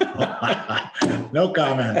 And you, no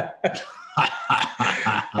comment.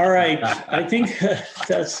 All right. I think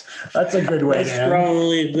that's a good way. That's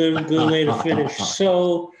probably a good way to finish.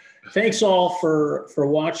 So thanks all for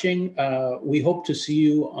watching. We hope to see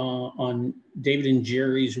you on David and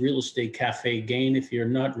Gerry's Real Estate Cafe again. If you're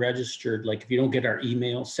not registered, like if you don't get our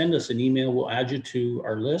email, send us an email. We'll add you to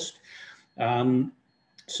our list.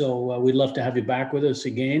 So we'd love to have you back with us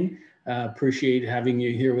again. Appreciate having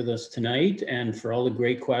you here with us tonight and for all the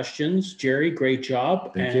great questions. Gerry, great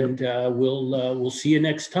job. Thank you. We'll see you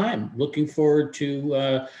next time. Looking forward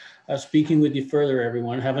to speaking with you further,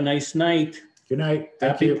 everyone. Have a nice night. Good night.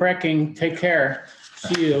 Happy precking. Take care.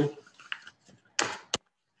 See you.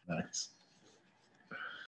 Thanks.